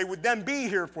end. So they would then be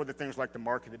here for the things like the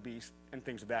mark of the beast and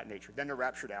things of that nature. Then they're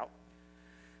raptured out.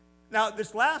 Now,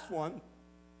 this last one,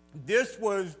 this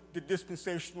was the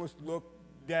dispensationalist look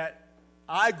that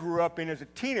I grew up in as a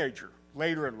teenager,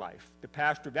 later in life. The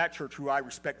pastor of that church, who I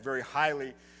respect very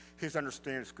highly, his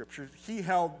understanding of Scripture, he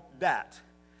held that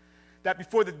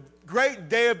before the great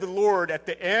day of the Lord, at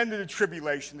the end of the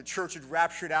tribulation, the church is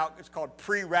raptured out. It's called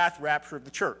pre-wrath rapture of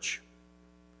the church.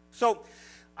 So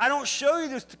I don't show you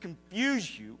this to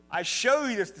confuse you. I show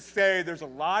you this to say there's a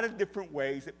lot of different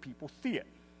ways that people see it.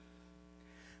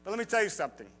 But let me tell you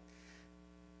something.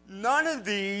 None of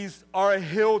these are a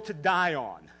hill to die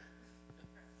on.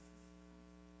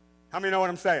 How many know what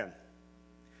I'm saying?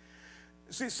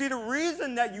 See, the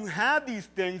reason that you have these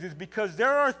things is because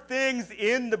there are things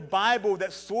in the Bible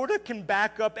that sort of can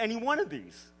back up any one of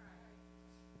these.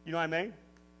 You know what I mean?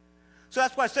 So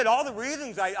that's why I said all the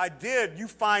reasons I did, you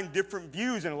find different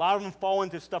views, and a lot of them fall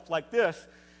into stuff like this.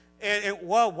 And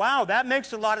well, wow, that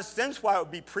makes a lot of sense why it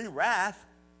would be pre-wrath.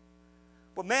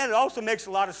 But man, it also makes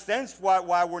a lot of sense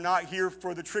why we're not here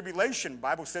for the tribulation. The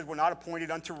Bible says we're not appointed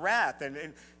unto wrath. And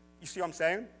you see what I'm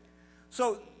saying?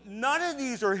 So none of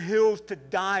these are hills to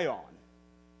die on.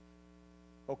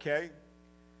 Okay?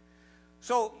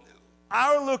 So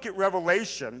our look at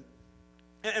Revelation,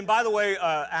 and by the way,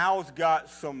 Al's got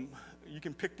some, you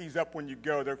can pick these up when you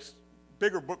go. They're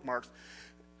bigger bookmarks.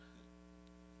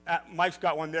 Mike's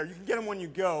got one there. You can get them when you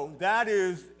go. That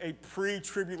is a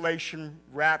pre-tribulation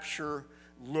rapture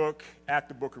look at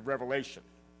the book of Revelation.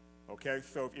 Okay?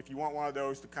 So if you want one of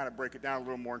those to kind of break it down a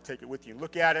little more and take it with you and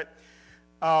look at it.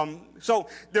 So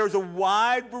there's a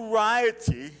wide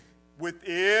variety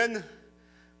within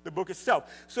the book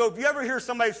itself. So if you ever hear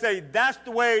somebody say, that's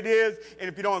the way it is, and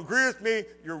if you don't agree with me,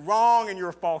 you're wrong and you're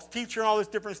a false teacher and all this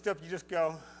different stuff, you just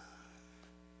go,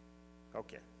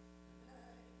 okay.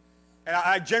 And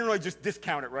I generally just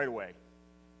discount it right away.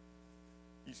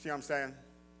 You see what I'm saying?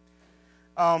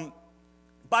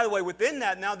 By the way, within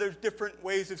that, now there's different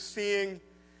ways of seeing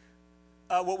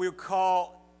what we would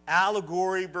call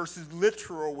allegory versus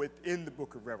literal within the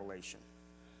book of Revelation.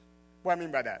 What do I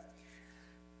mean by that?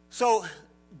 So,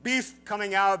 beast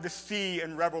coming out of the sea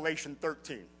in Revelation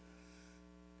 13.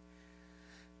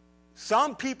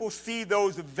 Some people see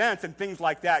those events and things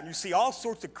like that, and you see all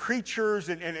sorts of creatures,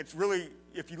 and it's really,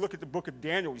 if you look at the book of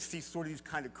Daniel, you see sort of these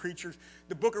kind of creatures.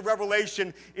 The book of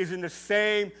Revelation is in the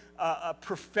same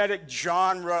prophetic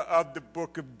genre of the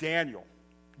book of Daniel.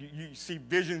 You see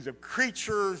visions of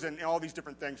creatures and all these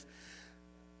different things.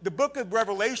 The book of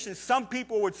Revelation, some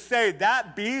people would say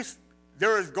that beast,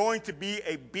 there is going to be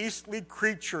a beastly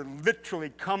creature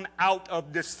literally come out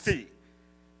of this sea.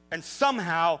 And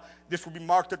somehow this will be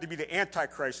marked up to be the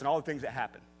Antichrist and all the things that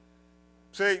happen.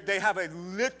 So they have a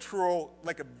literal,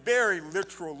 like a very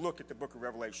literal look at the book of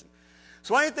Revelation.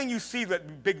 So anything you see,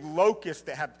 that big locusts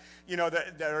that have,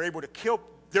 that are able to kill,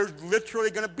 there's literally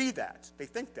going to be that. They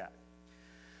think that.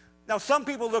 Now, some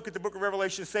people look at the book of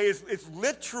Revelation and say it's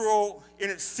literal in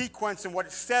its sequence and what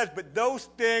it says, but those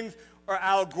things are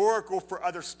allegorical for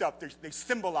other stuff. They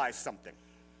symbolize something.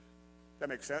 That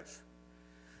makes sense?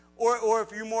 Or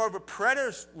if you're more of a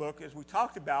preterist look, as we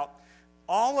talked about,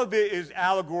 all of it is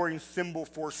allegory and symbol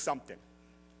for something.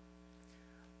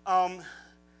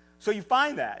 So you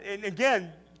find that. And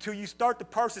again, till you start to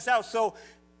parse this out. So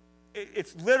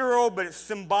it's literal, but it's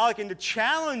symbolic. And the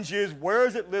challenge is, where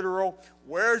is it literal?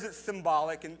 Where is it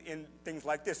symbolic? And things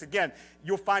like this. Again,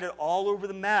 you'll find it all over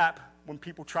the map when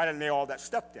people try to nail all that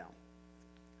stuff down.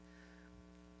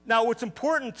 Now, what's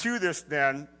important to this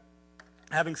then,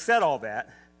 having said all that,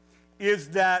 is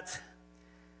that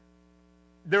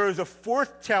there is a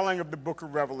foretelling of the book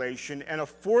of Revelation and a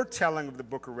foretelling of the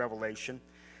book of Revelation,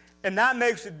 and that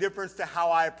makes a difference to how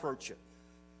I approach it.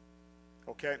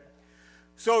 Okay?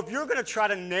 So if you're going to try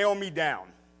to nail me down,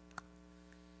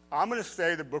 I'm going to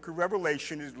say the book of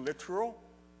Revelation is literal,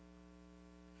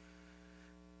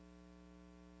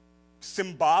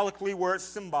 symbolically where it's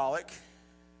symbolic,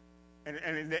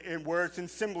 And where it's in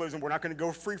symbolism, we're not going to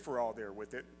go free for all there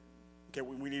with it. Okay,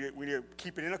 we need to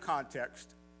keep it in a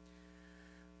context.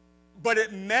 But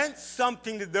it meant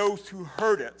something to those who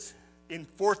heard it in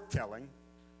forthtelling,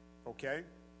 okay,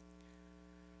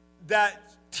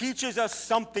 that teaches us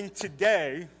something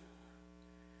today,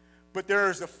 but there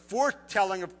is a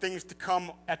forthtelling of things to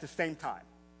come at the same time.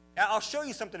 And I'll show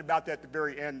you something about that at the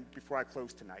very end before I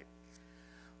close tonight.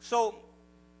 So,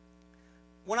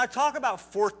 when I talk about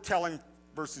forthtelling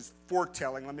versus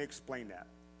foretelling, let me explain that.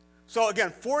 So again,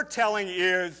 foretelling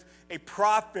is a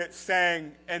prophet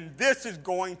saying, and this is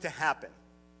going to happen.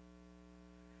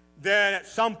 Then at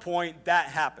some point that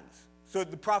happens. So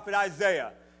the prophet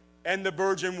Isaiah, and the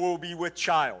virgin will be with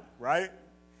child, right?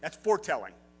 That's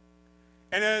foretelling.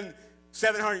 And then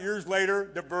 700 years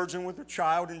later, the virgin with a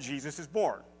child and Jesus is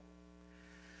born.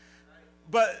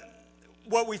 But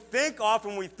what we think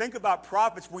often when we think about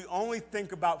prophets, we only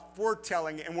think about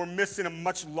foretelling, and we're missing a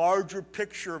much larger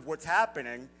picture of what's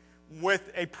happening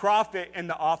with a prophet and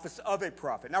the office of a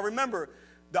prophet. Now remember,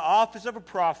 the office of a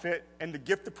prophet and the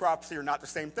gift of prophecy are not the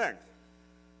same thing.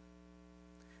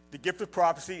 The gift of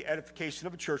prophecy, edification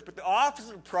of a church, but the office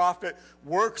of a prophet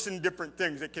works in different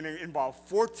things. It can involve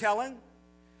foretelling,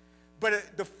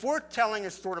 but the foretelling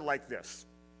is sort of like this.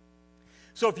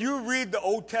 So if you read the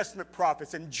Old Testament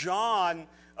prophets, and John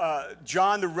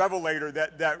the Revelator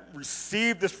that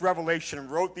received this revelation and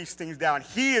wrote these things down,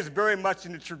 he is very much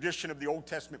in the tradition of the Old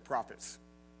Testament prophets,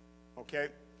 okay?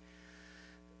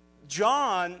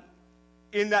 John,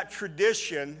 in that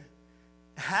tradition,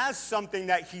 has something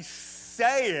that he's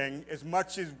saying as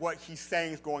much as what he's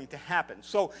saying is going to happen.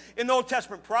 So in the Old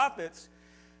Testament prophets,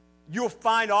 you'll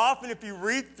find often if you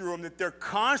read through them that they're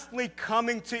constantly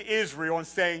coming to Israel and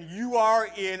saying, you are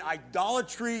in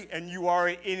idolatry and you are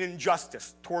in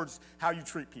injustice towards how you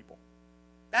treat people.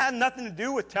 That had nothing to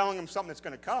do with telling them something that's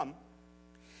going to come.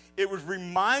 It was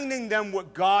reminding them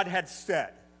what God had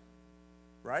said,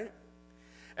 right?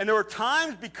 And there were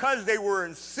times because they were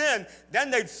in sin,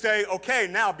 then they'd say, okay,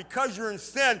 now because you're in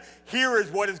sin, here is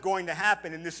what is going to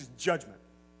happen, and this is judgment.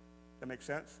 That makes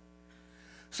sense?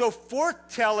 So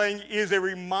foretelling is a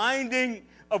reminding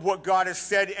of what God has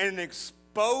said and an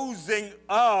exposing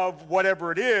of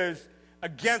whatever it is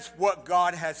against what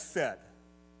God has said.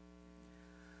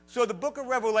 So the book of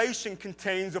Revelation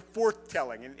contains a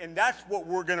foretelling, and that's what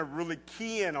we're going to really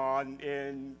key in on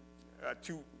in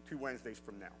two Wednesdays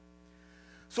from now.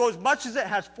 So as much as it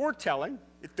has foretelling,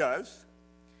 it does.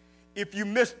 If you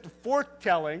miss the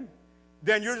foretelling,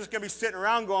 then you're just going to be sitting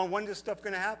around going, when's this stuff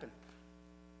going to happen?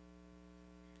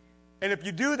 And if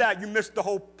you do that, you miss the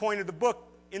whole point of the book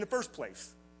in the first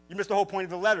place. You miss the whole point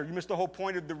of the letter. You miss the whole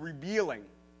point of the revealing.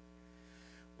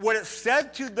 What it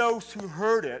said to those who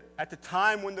heard it at the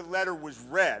time when the letter was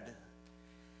read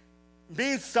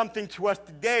means something to us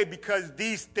today because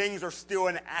these things are still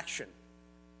in action.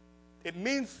 It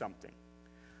means something.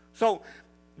 So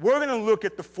we're going to look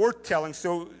at the foretelling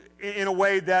so in a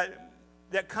way that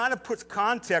kind of puts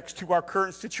context to our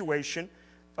current situation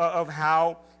of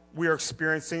how we are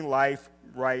experiencing life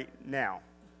right now.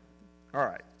 All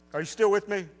right. Are you still with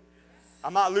me?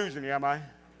 I'm not losing you, am I?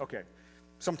 Okay.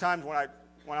 Sometimes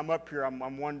when I'm up here,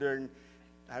 I'm wondering,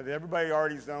 have everybody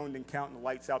already zoned and counting the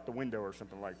lights out the window or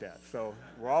something like that? So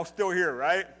we're all still here,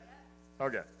 right?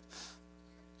 Okay.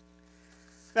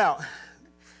 Now,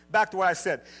 back to what I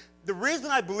said. The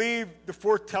reason I believe the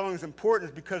foretelling is important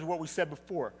is because of what we said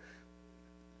before.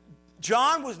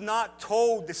 John was not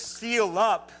told to seal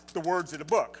up the words of the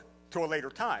book to a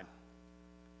later time.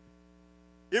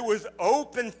 It was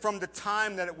open from the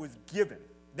time that it was given.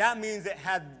 That means it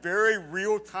had very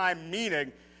real-time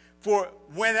meaning for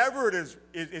whenever it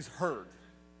is heard.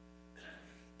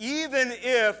 Even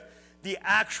if the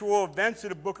actual events of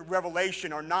the book of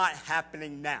Revelation are not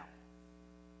happening now.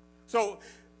 So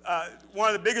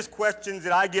one of the biggest questions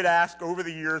that I get asked over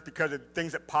the years because of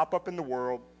things that pop up in the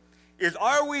world is,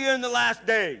 are we in the last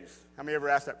days? How many ever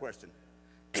asked that question?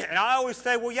 And I always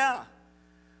say, well, yeah.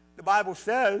 The Bible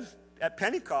says at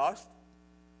Pentecost,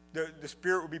 the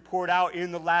Spirit will be poured out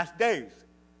in the last days.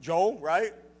 Joel,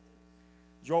 right?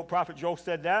 Prophet Joel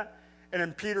said that. And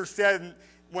then Peter said,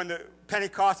 when the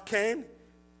Pentecost came,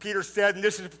 Peter said, and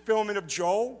this is the fulfillment of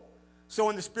Joel. So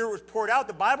when the Spirit was poured out,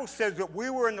 the Bible says that we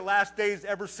were in the last days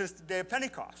ever since the day of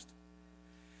Pentecost.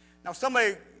 Now,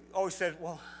 somebody always says,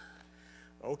 well,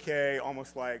 okay,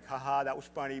 almost like, haha, that was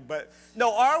funny. But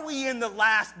no, are we in the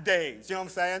last days? You know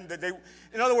what I'm saying?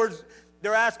 In other words,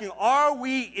 they're asking, are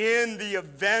we in the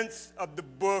events of the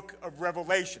book of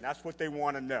Revelation? That's what they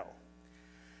want to know.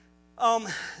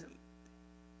 Kind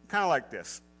of like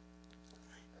this.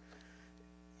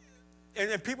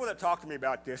 and people that talk to me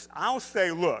about this, I'll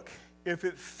say, look, if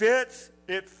it fits,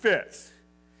 it fits.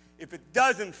 If it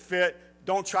doesn't fit,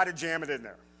 don't try to jam it in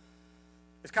there.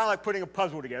 It's kind of like putting a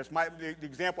puzzle together. It's the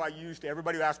example I use to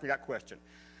everybody who asks me that question.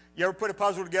 You ever put a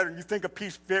puzzle together and you think a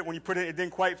piece fit, when you put it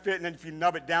didn't quite fit, and then if you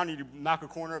nub it down, you knock a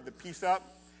corner of the piece up?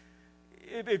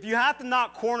 If you have to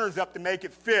knock corners up to make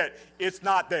it fit, it's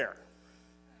not there.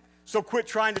 So quit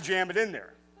trying to jam it in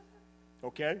there,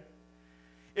 okay?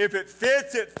 If it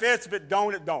fits, it fits. If it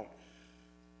don't, it don't.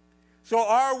 So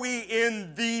are we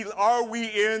in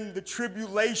the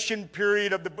tribulation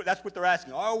period of the book? That's what they're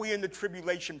asking. Are we in the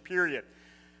tribulation period?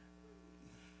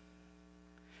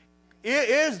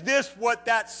 Is this what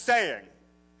that's saying?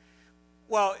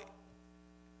 Well,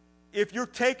 if you're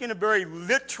taking a very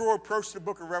literal approach to the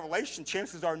book of Revelation,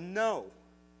 chances are no.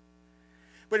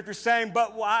 But if you're saying,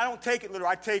 well, I don't take it literal,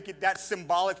 I take it that's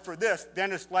symbolic for this,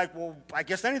 then it's like, well, I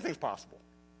guess anything's possible.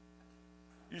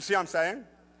 You see what I'm saying?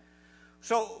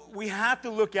 So we have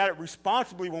to look at it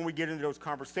responsibly when we get into those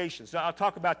conversations. So I'll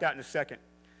talk about that in a second.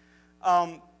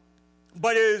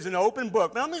 But it is an open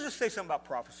book. But let me just say something about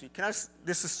prophecy.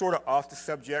 This is sort of off the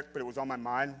subject, but it was on my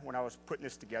mind when I was putting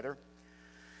this together.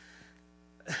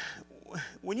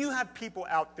 When you have people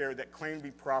out there that claim to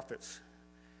be prophets,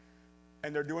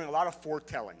 and they're doing a lot of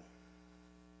foretelling,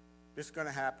 this is going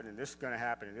to happen, and this is going to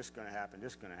happen, and this is going to happen,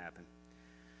 this is going to happen.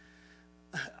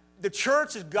 The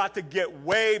church has got to get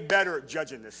way better at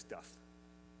judging this stuff.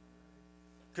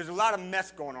 Because there's a lot of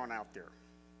mess going on out there.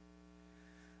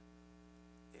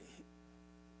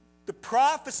 The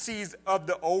prophecies of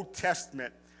the Old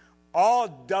Testament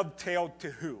all dovetailed to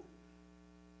who?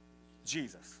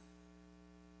 Jesus.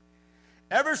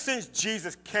 Ever since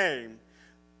Jesus came,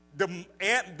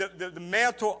 the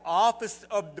mantle office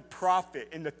of the prophet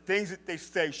and the things that they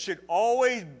say should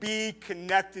always be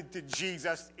connected to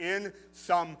Jesus in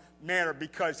some manner,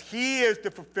 because he is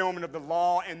the fulfillment of the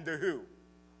law and the who?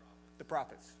 The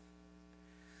prophets.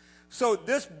 So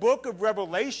this book of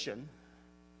Revelation,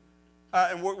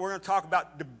 and we're going to talk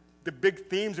about the big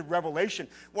themes of Revelation.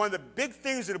 One of the big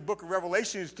things of the book of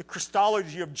Revelation is the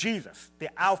Christology of Jesus, the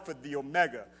Alpha, the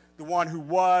Omega, the one who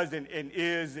was and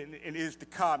is to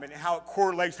come, and how it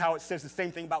correlates, how it says the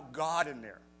same thing about God in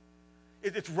there.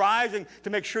 It's rising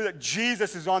to make sure that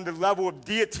Jesus is on the level of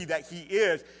deity that he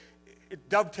is. It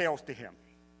dovetails to him.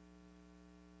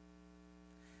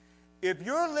 If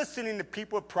you're listening to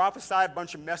people prophesy a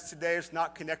bunch of mess today, it's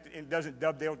not connected and doesn't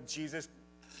dovetail to Jesus,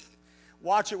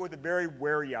 watch it with a very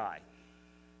wary eye.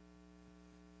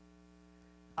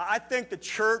 I think the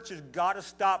church has got to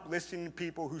stop listening to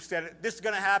people who said, this is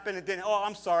going to happen, and then, oh,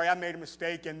 I'm sorry, I made a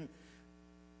mistake. And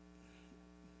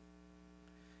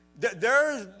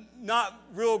there's not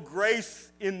real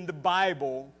grace in the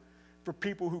Bible for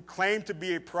people who claim to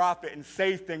be a prophet and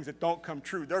say things that don't come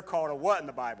true. They're called a what in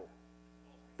the Bible?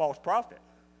 False prophet.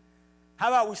 How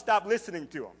about we stop listening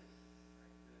to them?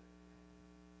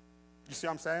 You see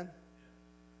what I'm saying?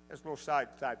 There's a little side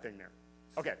thing there.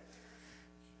 Okay.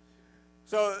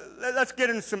 So let's get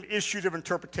into some issues of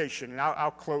interpretation, and I'll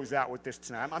close out with this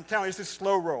tonight. I'm telling you, this is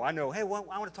slow roll. I know, hey, well,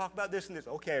 I want to talk about this and this.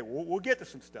 Okay, we'll get to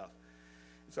some stuff.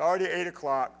 It's already 8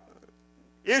 o'clock.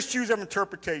 Issues of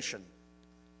interpretation.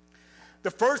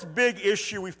 The first big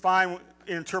issue we find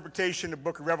in interpretation of the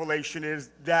book of Revelation is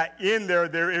that in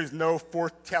there is no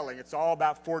foretelling. It's all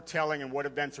about foretelling and what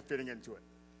events are fitting into it.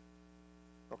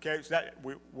 Okay, so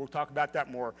we'll talk about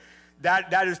that more.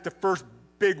 That is the first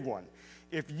big one.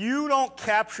 If you don't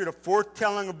capture the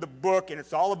foretelling of the book and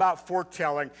it's all about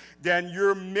foretelling, then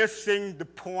you're missing the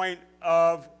point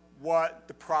of what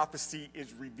the prophecy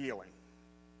is revealing.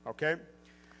 Okay?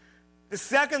 The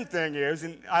second thing is,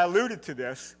 and I alluded to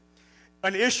this,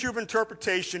 an issue of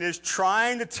interpretation is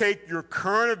trying to take your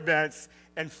current events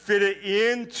and fit it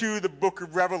into the book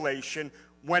of Revelation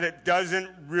when it doesn't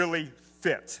really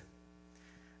fit.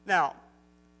 Now,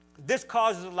 this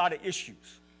causes a lot of issues.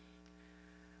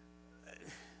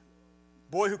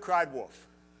 Boy who cried wolf.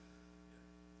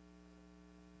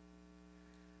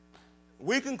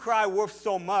 We can cry wolf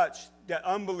so much that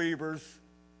unbelievers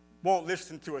won't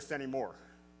listen to us anymore.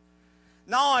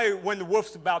 Not only when the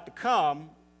wolf's about to come,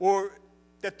 or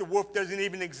that the wolf doesn't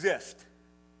even exist.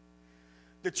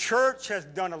 The church has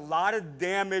done a lot of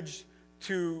damage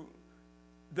to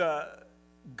the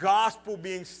gospel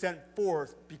being sent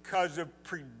forth because of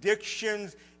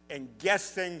predictions and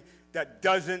guessing that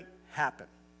doesn't happen.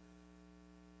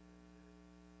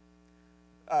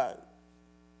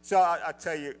 So I'll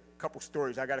tell you a couple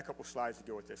stories. I got a couple slides to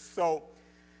go with this. So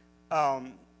I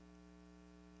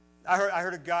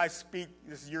heard a guy speak,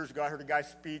 this is years ago, I heard a guy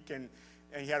speak, and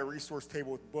he had a resource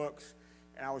table with books,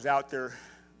 and I was out there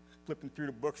flipping through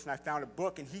the books, and I found a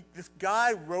book, and this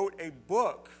guy wrote a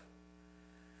book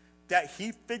that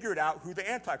he figured out who the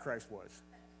Antichrist was.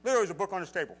 Literally, there's a book on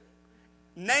his table.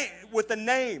 With a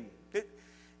name.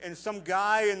 And some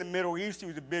guy in the Middle East, he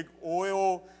was a big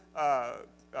oil,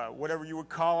 whatever you would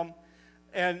call him.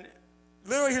 And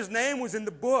literally his name was in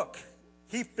the book.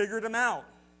 He figured him out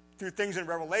through things in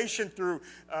Revelation, through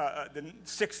the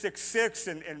 666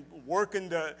 and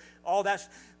working all that.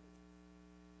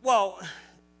 Well,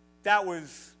 that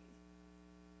was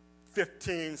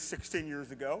 15, 16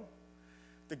 years ago.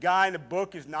 The guy in the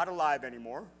book is not alive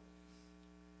anymore.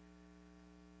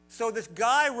 So this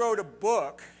guy wrote a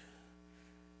book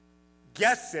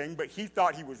guessing, but he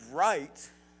thought he was right.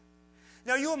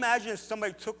 Now, you imagine if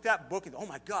somebody took that book and, oh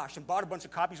my gosh, and bought a bunch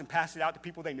of copies and passed it out to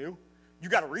people they knew. You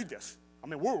got to read this. I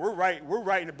mean, we're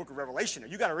writing the book of Revelation.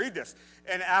 You got to read this.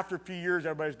 And after a few years,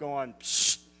 everybody's going,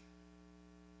 psst.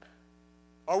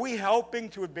 Are we helping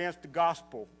to advance the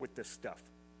gospel with this stuff?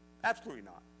 Absolutely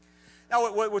not.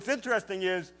 Now, what's interesting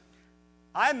is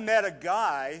I met a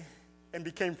guy and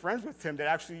became friends with him that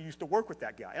actually used to work with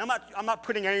that guy. And I'm not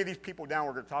putting any of these people down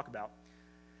we're going to talk about.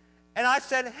 And I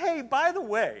said, hey, by the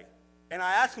way, and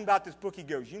I asked him about this book. He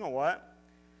goes, you know what?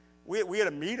 We had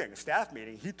a meeting, a staff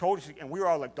meeting. He told us, and we were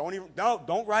all like,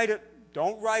 don't write it.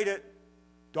 Don't write it.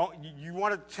 You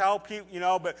want to tell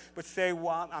people, but say,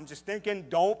 well, I'm just thinking,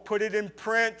 don't put it in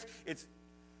print.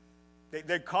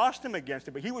 They cautioned him against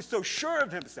it, but he was so sure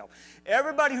of himself.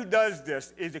 Everybody who does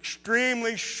this is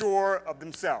extremely sure of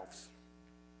themselves,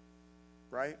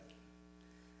 right?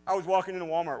 I was walking into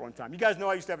Walmart one time. You guys know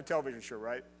I used to have a television show,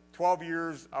 right? 12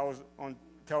 years I was on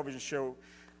a television show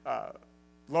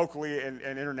locally and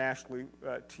internationally,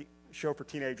 show for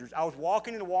teenagers. I was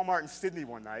walking into Walmart in Sydney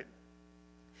one night,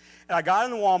 and I got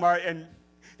into Walmart, and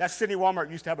that Sydney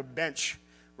Walmart used to have a bench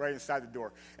right inside the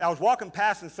door. And I was walking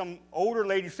past, and some older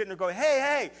lady sitting there going,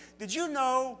 hey, did you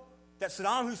know that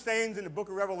Saddam Hussein's in the book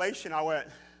of Revelation? I went,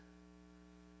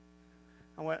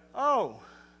 oh,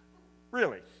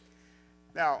 really?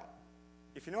 Now,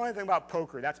 if you know anything about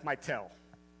poker, that's my tell.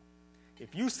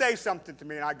 If you say something to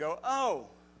me and I go, oh,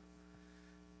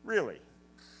 really?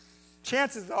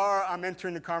 Chances are I'm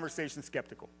entering the conversation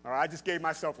skeptical. All right, I just gave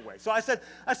myself away. So I said,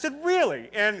 really?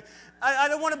 And I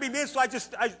don't want to be mean, so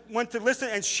I went to listen,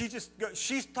 and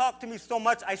she's talked to me so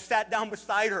much, I sat down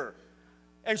beside her.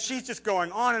 And she's just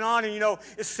going on, and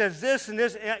it says this and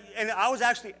this, and I was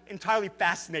actually entirely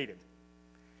fascinated.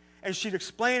 And she'd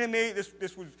explain to me,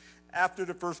 this was after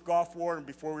the first Gulf War and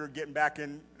before we were getting back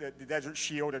in the Desert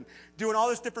Shield and doing all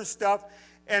this different stuff.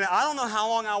 And I don't know how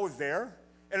long I was there.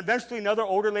 And eventually another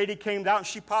older lady came out, and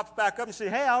she pops back up and said,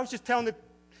 hey, I was just telling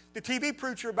the TV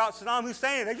preacher about Saddam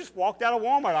Hussein. They just walked out of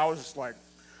Walmart. I was just like,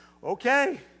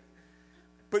 okay.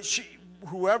 But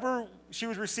whoever she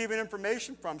was receiving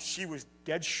information from, she was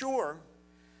dead sure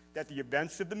that the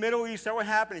events of the Middle East that were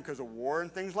happening because of war and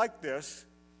things like this,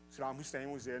 Saddam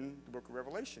Hussein was in the book of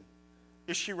Revelation.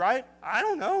 Is she right? I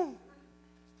don't know.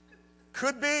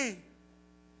 Could be.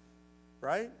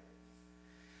 Right?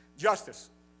 Justice.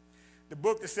 The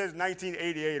book that says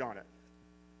 1988 on it.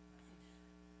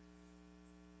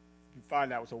 You can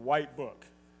find that. It was a white book.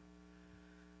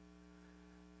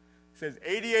 It says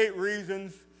 88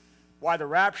 reasons why the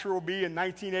rapture will be in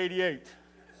 1988.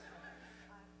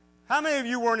 How many of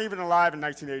you weren't even alive in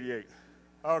 1988?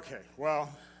 Okay, well.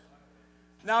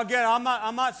 Now again,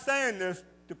 I'm not saying this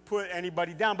to put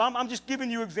anybody down, but I'm just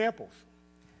giving you examples.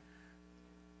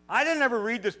 I didn't ever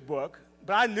read this book,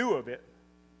 but I knew of it.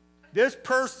 This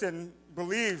person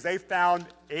believes they found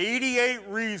 88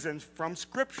 reasons from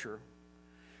Scripture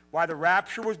why the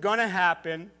rapture was going to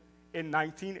happen in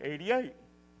 1988.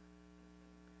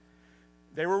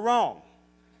 They were wrong.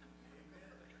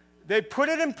 They put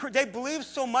it in. They believed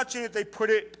so much in it, they put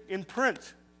it in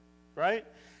print, right?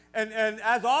 And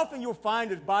as often you'll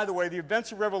find is, by the way, the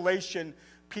events of Revelation,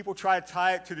 people try to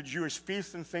tie it to the Jewish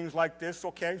feasts and things like this.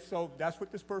 Okay, so that's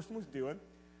what this person was doing.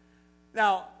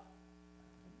 Now,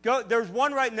 there's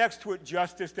one right next to it,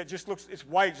 Justice, that just looks, it's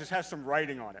white, just has some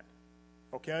writing on it.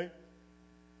 Okay?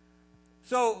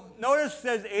 So notice it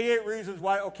says 88 reasons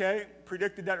why, okay,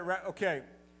 predicted that, okay.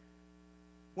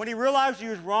 When he realized he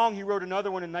was wrong, he wrote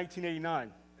another one in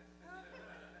 1989.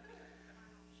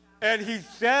 And he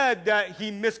said that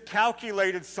he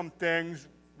miscalculated some things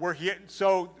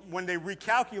so when they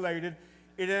recalculated,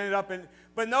 it ended up in,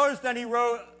 but notice that he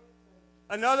wrote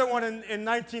another one in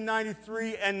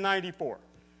 1993 and 94.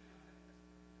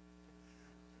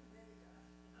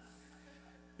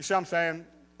 You see what I'm saying?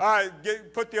 All right,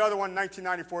 put the other one in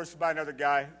 1994. This is by another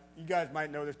guy. You guys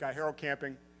might know this guy, Harold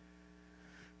Camping.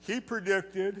 He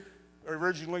predicted,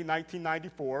 originally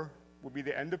 1994, would be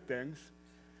the end of things.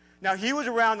 Now, he was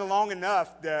around long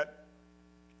enough that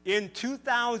in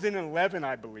 2011,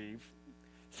 I believe,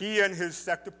 he and his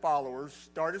sect of followers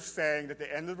started saying that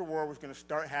the end of the world was going to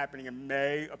start happening in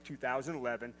May of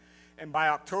 2011, and by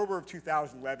October of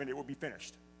 2011, it would be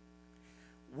finished.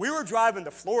 We were driving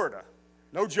to Florida.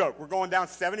 No joke. We're going down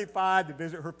 75 to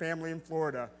visit her family in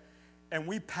Florida, and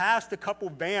we passed a couple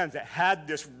vans that had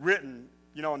this written,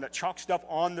 and that chalk stuff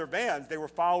on their vans. They were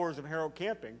followers of Harold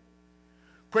Camping,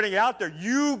 putting it out there,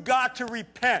 you got to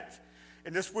repent.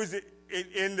 And this was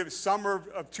in the summer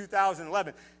of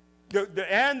 2011.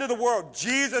 The end of the world,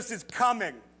 Jesus is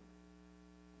coming.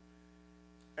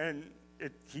 And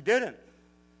he didn't.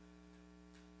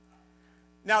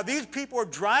 Now, these people are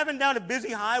driving down a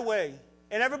busy highway,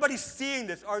 and everybody's seeing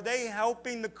this. Are they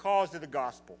helping the cause of the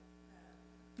gospel?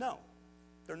 No,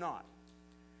 they're not.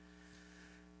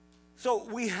 So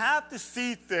we have to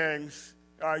see things.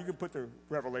 You can put the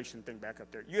Revelation thing back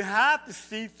up there. You have to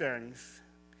see things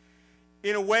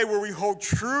in a way where we hold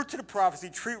true to the prophecy,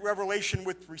 treat Revelation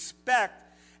with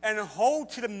respect, and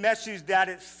hold to the message that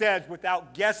it says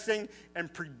without guessing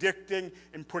and predicting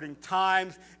and putting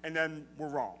times, and then we're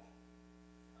wrong.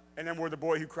 And then we're the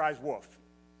boy who cries wolf.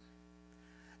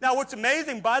 Now, what's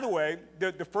amazing, by the way,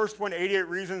 the first one, 88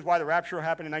 Reasons Why the Rapture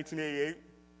Happened in 1988,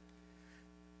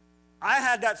 I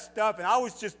had that stuff, and I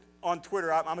was just on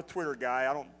Twitter. I'm a Twitter guy.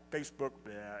 I don't Facebook.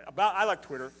 I like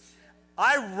Twitter.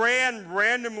 I ran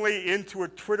randomly into a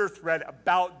Twitter thread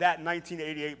about that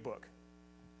 1988 book.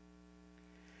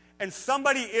 And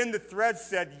somebody in the thread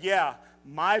said, yeah,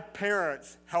 my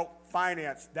parents helped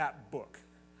finance that book.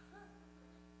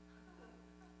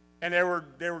 And they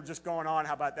were just going on,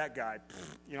 how about that guy?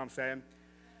 You know what I'm saying?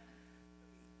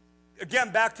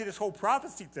 Again, back to this whole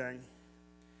prophecy thing.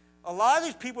 A lot of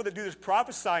these people that do this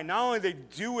prophesying, not only they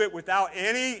do it without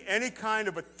any kind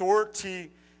of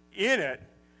authority in it,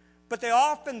 but they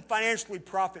often financially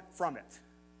profit from it.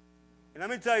 And let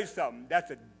me tell you something.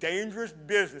 That's a dangerous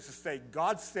business to say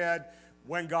God said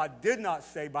when God did not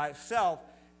say by itself,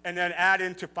 and then add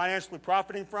into financially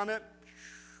profiting from it.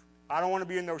 I don't want to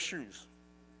be in those shoes.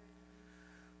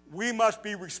 We must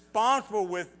be responsible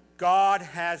with God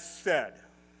has said.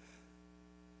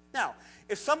 Now,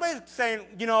 if somebody's saying,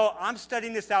 I'm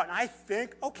studying this out, and I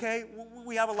think, okay,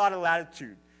 we have a lot of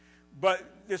latitude. But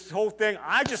this whole thing,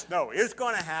 I just know it's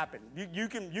going to happen. You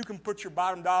can put your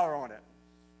bottom dollar on it.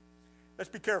 Let's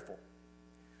be careful.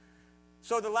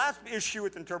 So the last issue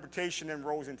with interpretation then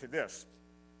rolls into this.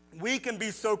 We can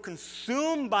be so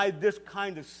consumed by this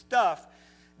kind of stuff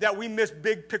that we miss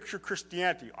big picture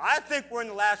Christianity. I think we're in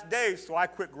the last days, so I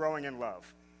quit growing in love.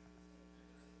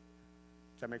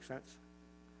 Does that make sense?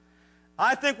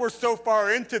 I think we're so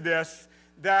far into this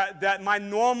that my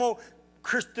normal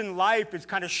Christian life is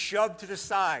kind of shoved to the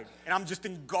side, and I'm just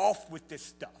engulfed with this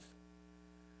stuff.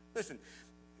 Listen,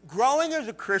 growing as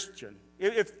a Christian,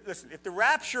 if the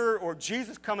rapture or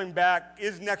Jesus coming back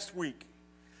is next week,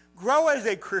 grow as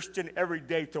a Christian every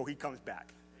day till he comes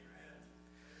back.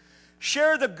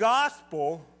 Share the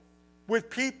gospel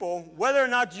with people whether or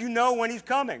not you know when he's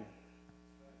coming.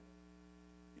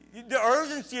 The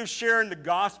urgency of sharing the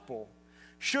gospel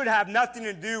should have nothing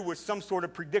to do with some sort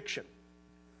of prediction.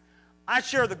 I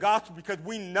share the gospel because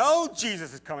we know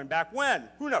Jesus is coming back. When?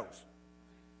 Who knows?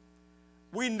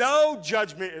 We know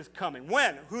judgment is coming.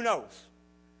 When? Who knows?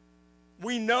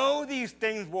 We know these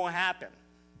things will happen.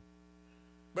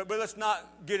 But let's not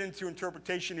get into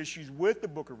interpretation issues with the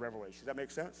book of Revelation. Does that make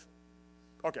sense?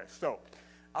 Okay, so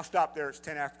I'll stop there. It's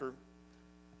 10 after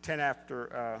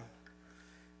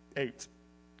 8.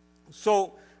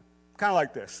 So, kind of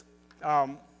like this.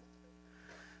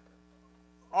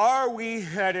 Are we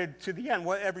headed to the end?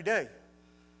 Well, every day.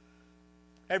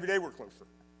 Every day we're closer.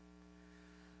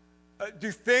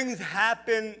 Do things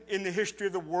happen in the history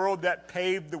of the world that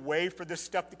paved the way for this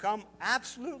stuff to come?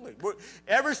 Absolutely.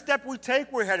 Every step we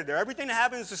take, we're headed there. Everything that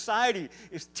happens in society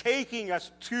is taking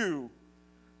us to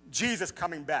Jesus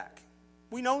coming back.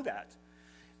 We know that.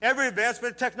 Every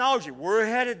advancement of technology, we're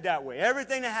headed that way.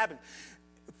 Everything that happens.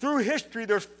 Through history,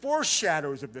 there's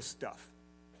foreshadows of this stuff.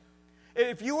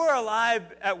 If you were alive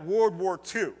at World War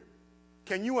II,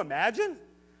 can you imagine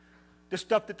the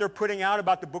stuff that they're putting out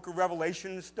about the book of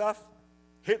Revelation and stuff?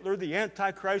 Hitler, the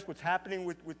Antichrist, what's happening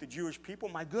with the Jewish people?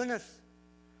 My goodness.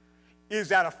 Is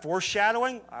that a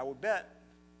foreshadowing? I would bet.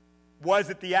 Was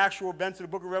it the actual events of the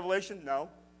book of Revelation? No.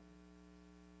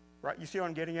 Right? You see what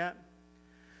I'm getting at?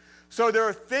 So there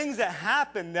are things that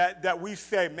happen that we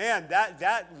say, man,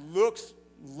 that looks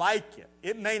like it.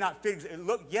 It may not fit.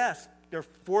 Yes, they're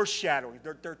foreshadowing.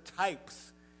 They're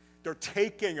types. They're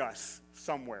taking us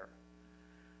somewhere.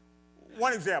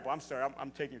 one example. I'm sorry,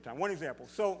 I'm taking your time. One example.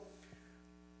 So,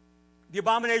 the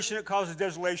abomination that causes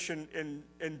desolation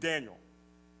in Daniel.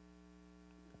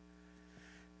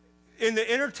 In the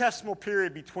intertestamental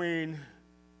period between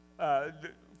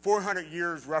 400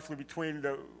 years, roughly, between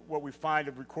what we find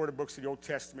of recorded books of the Old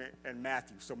Testament and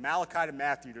Matthew. So Malachi to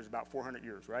Matthew, there's about 400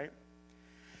 years, right?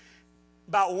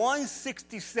 About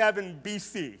 167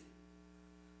 BC,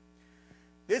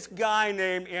 this guy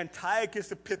named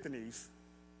Antiochus Epiphanes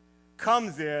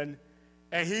comes in,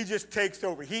 and he just takes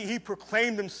over. He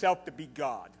proclaimed himself to be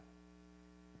God.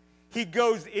 He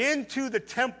goes into the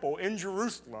temple in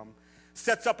Jerusalem,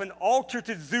 sets up an altar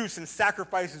to Zeus, and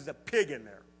sacrifices a pig in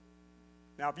there.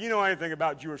 Now, if you know anything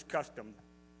about Jewish custom,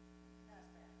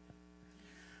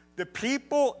 the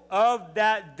people of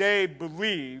that day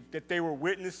believed that they were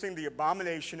witnessing the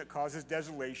abomination that causes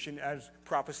desolation as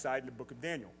prophesied in the book of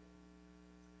Daniel.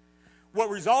 What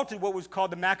resulted in what was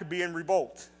called the Maccabean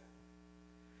Revolt.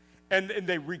 And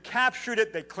they recaptured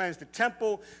it, they cleansed the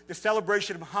temple. The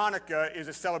celebration of Hanukkah is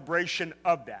a celebration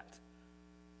of that,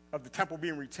 of the temple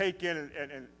being retaken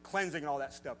and cleansing and all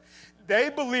that stuff. They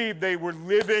believed they were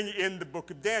living in the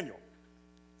book of Daniel.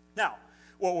 Now,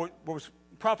 what was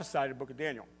prophesied in the book of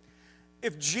Daniel?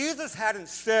 If Jesus hadn't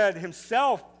said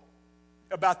himself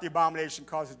about the abomination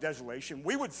causes desolation,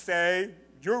 we would say,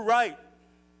 you're right.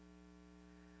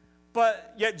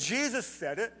 But yet Jesus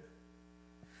said it.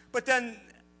 But then,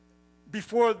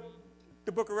 before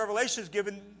the book of Revelation is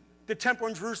given, the temple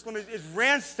in Jerusalem is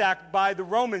ransacked by the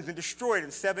Romans and destroyed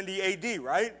in 70 AD,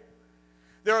 right?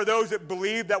 There are those that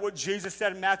believe that what Jesus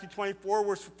said in Matthew 24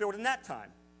 was fulfilled in that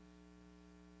time.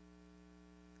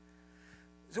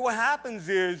 So what happens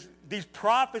is these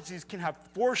prophecies can have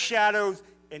foreshadows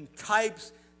and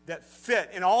types that fit,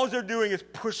 and all they're doing is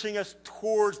pushing us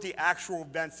towards the actual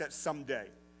events that someday.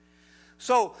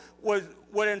 So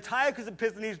what Antiochus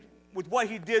Epiphanes, with what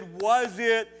he did, was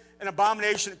it an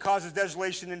abomination that causes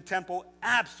desolation in the temple?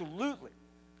 Absolutely.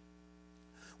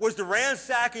 Was the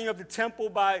ransacking of the temple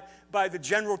by the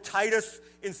general Titus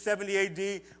in 70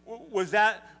 AD, was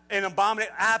that an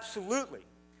abomination? Absolutely.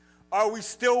 Are we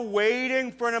still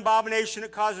waiting for an abomination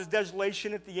that causes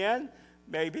desolation at the end?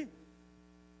 Maybe.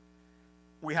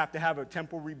 We have to have a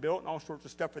temple rebuilt and all sorts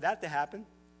of stuff for that to happen.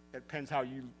 It depends how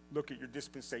you look at your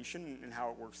dispensation and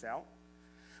how it works out.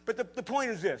 But the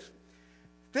point is this.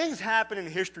 Things happen in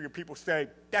history where people say,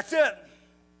 that's it.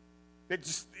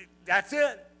 That's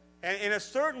it. And in a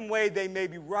certain way, they may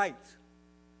be right.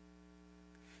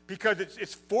 Because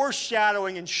it's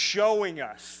foreshadowing and showing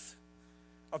us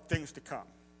of things to come.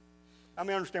 I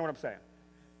mean, understand what I'm saying?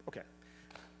 Okay.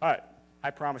 All right.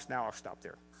 I promise now I'll stop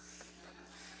there.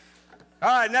 All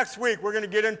right, next week we're going to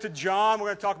get into John. We're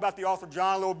going to talk about the author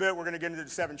John a little bit. We're going to get into the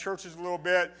 7 churches a little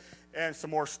bit and some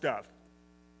more stuff.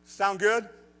 Sound good?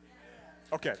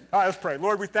 Okay. All right, let's pray.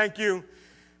 Lord, we thank you.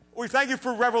 We thank you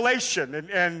for revelation.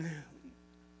 And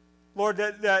Lord,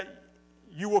 that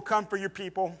you will come for your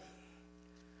people,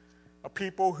 a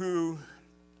people who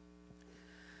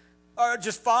are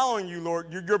just following you,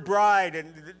 Lord, your bride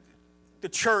and the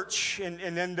church and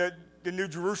then the new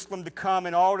Jerusalem to come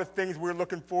and all the things we're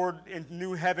looking forward in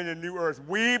new heaven and new earth.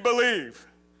 We believe.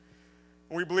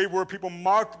 And we believe we're people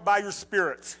marked by your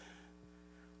Spirit.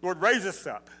 Lord, raise us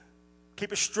up.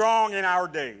 Keep us strong in our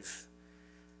days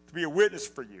to be a witness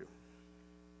for you.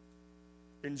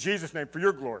 In Jesus' name, for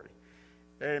your glory.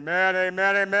 Amen,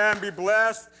 amen, amen. Be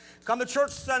blessed. Come to church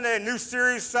Sunday, a new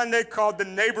series Sunday called The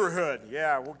Neighborhood.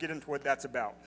 Yeah, we'll get into what that's about.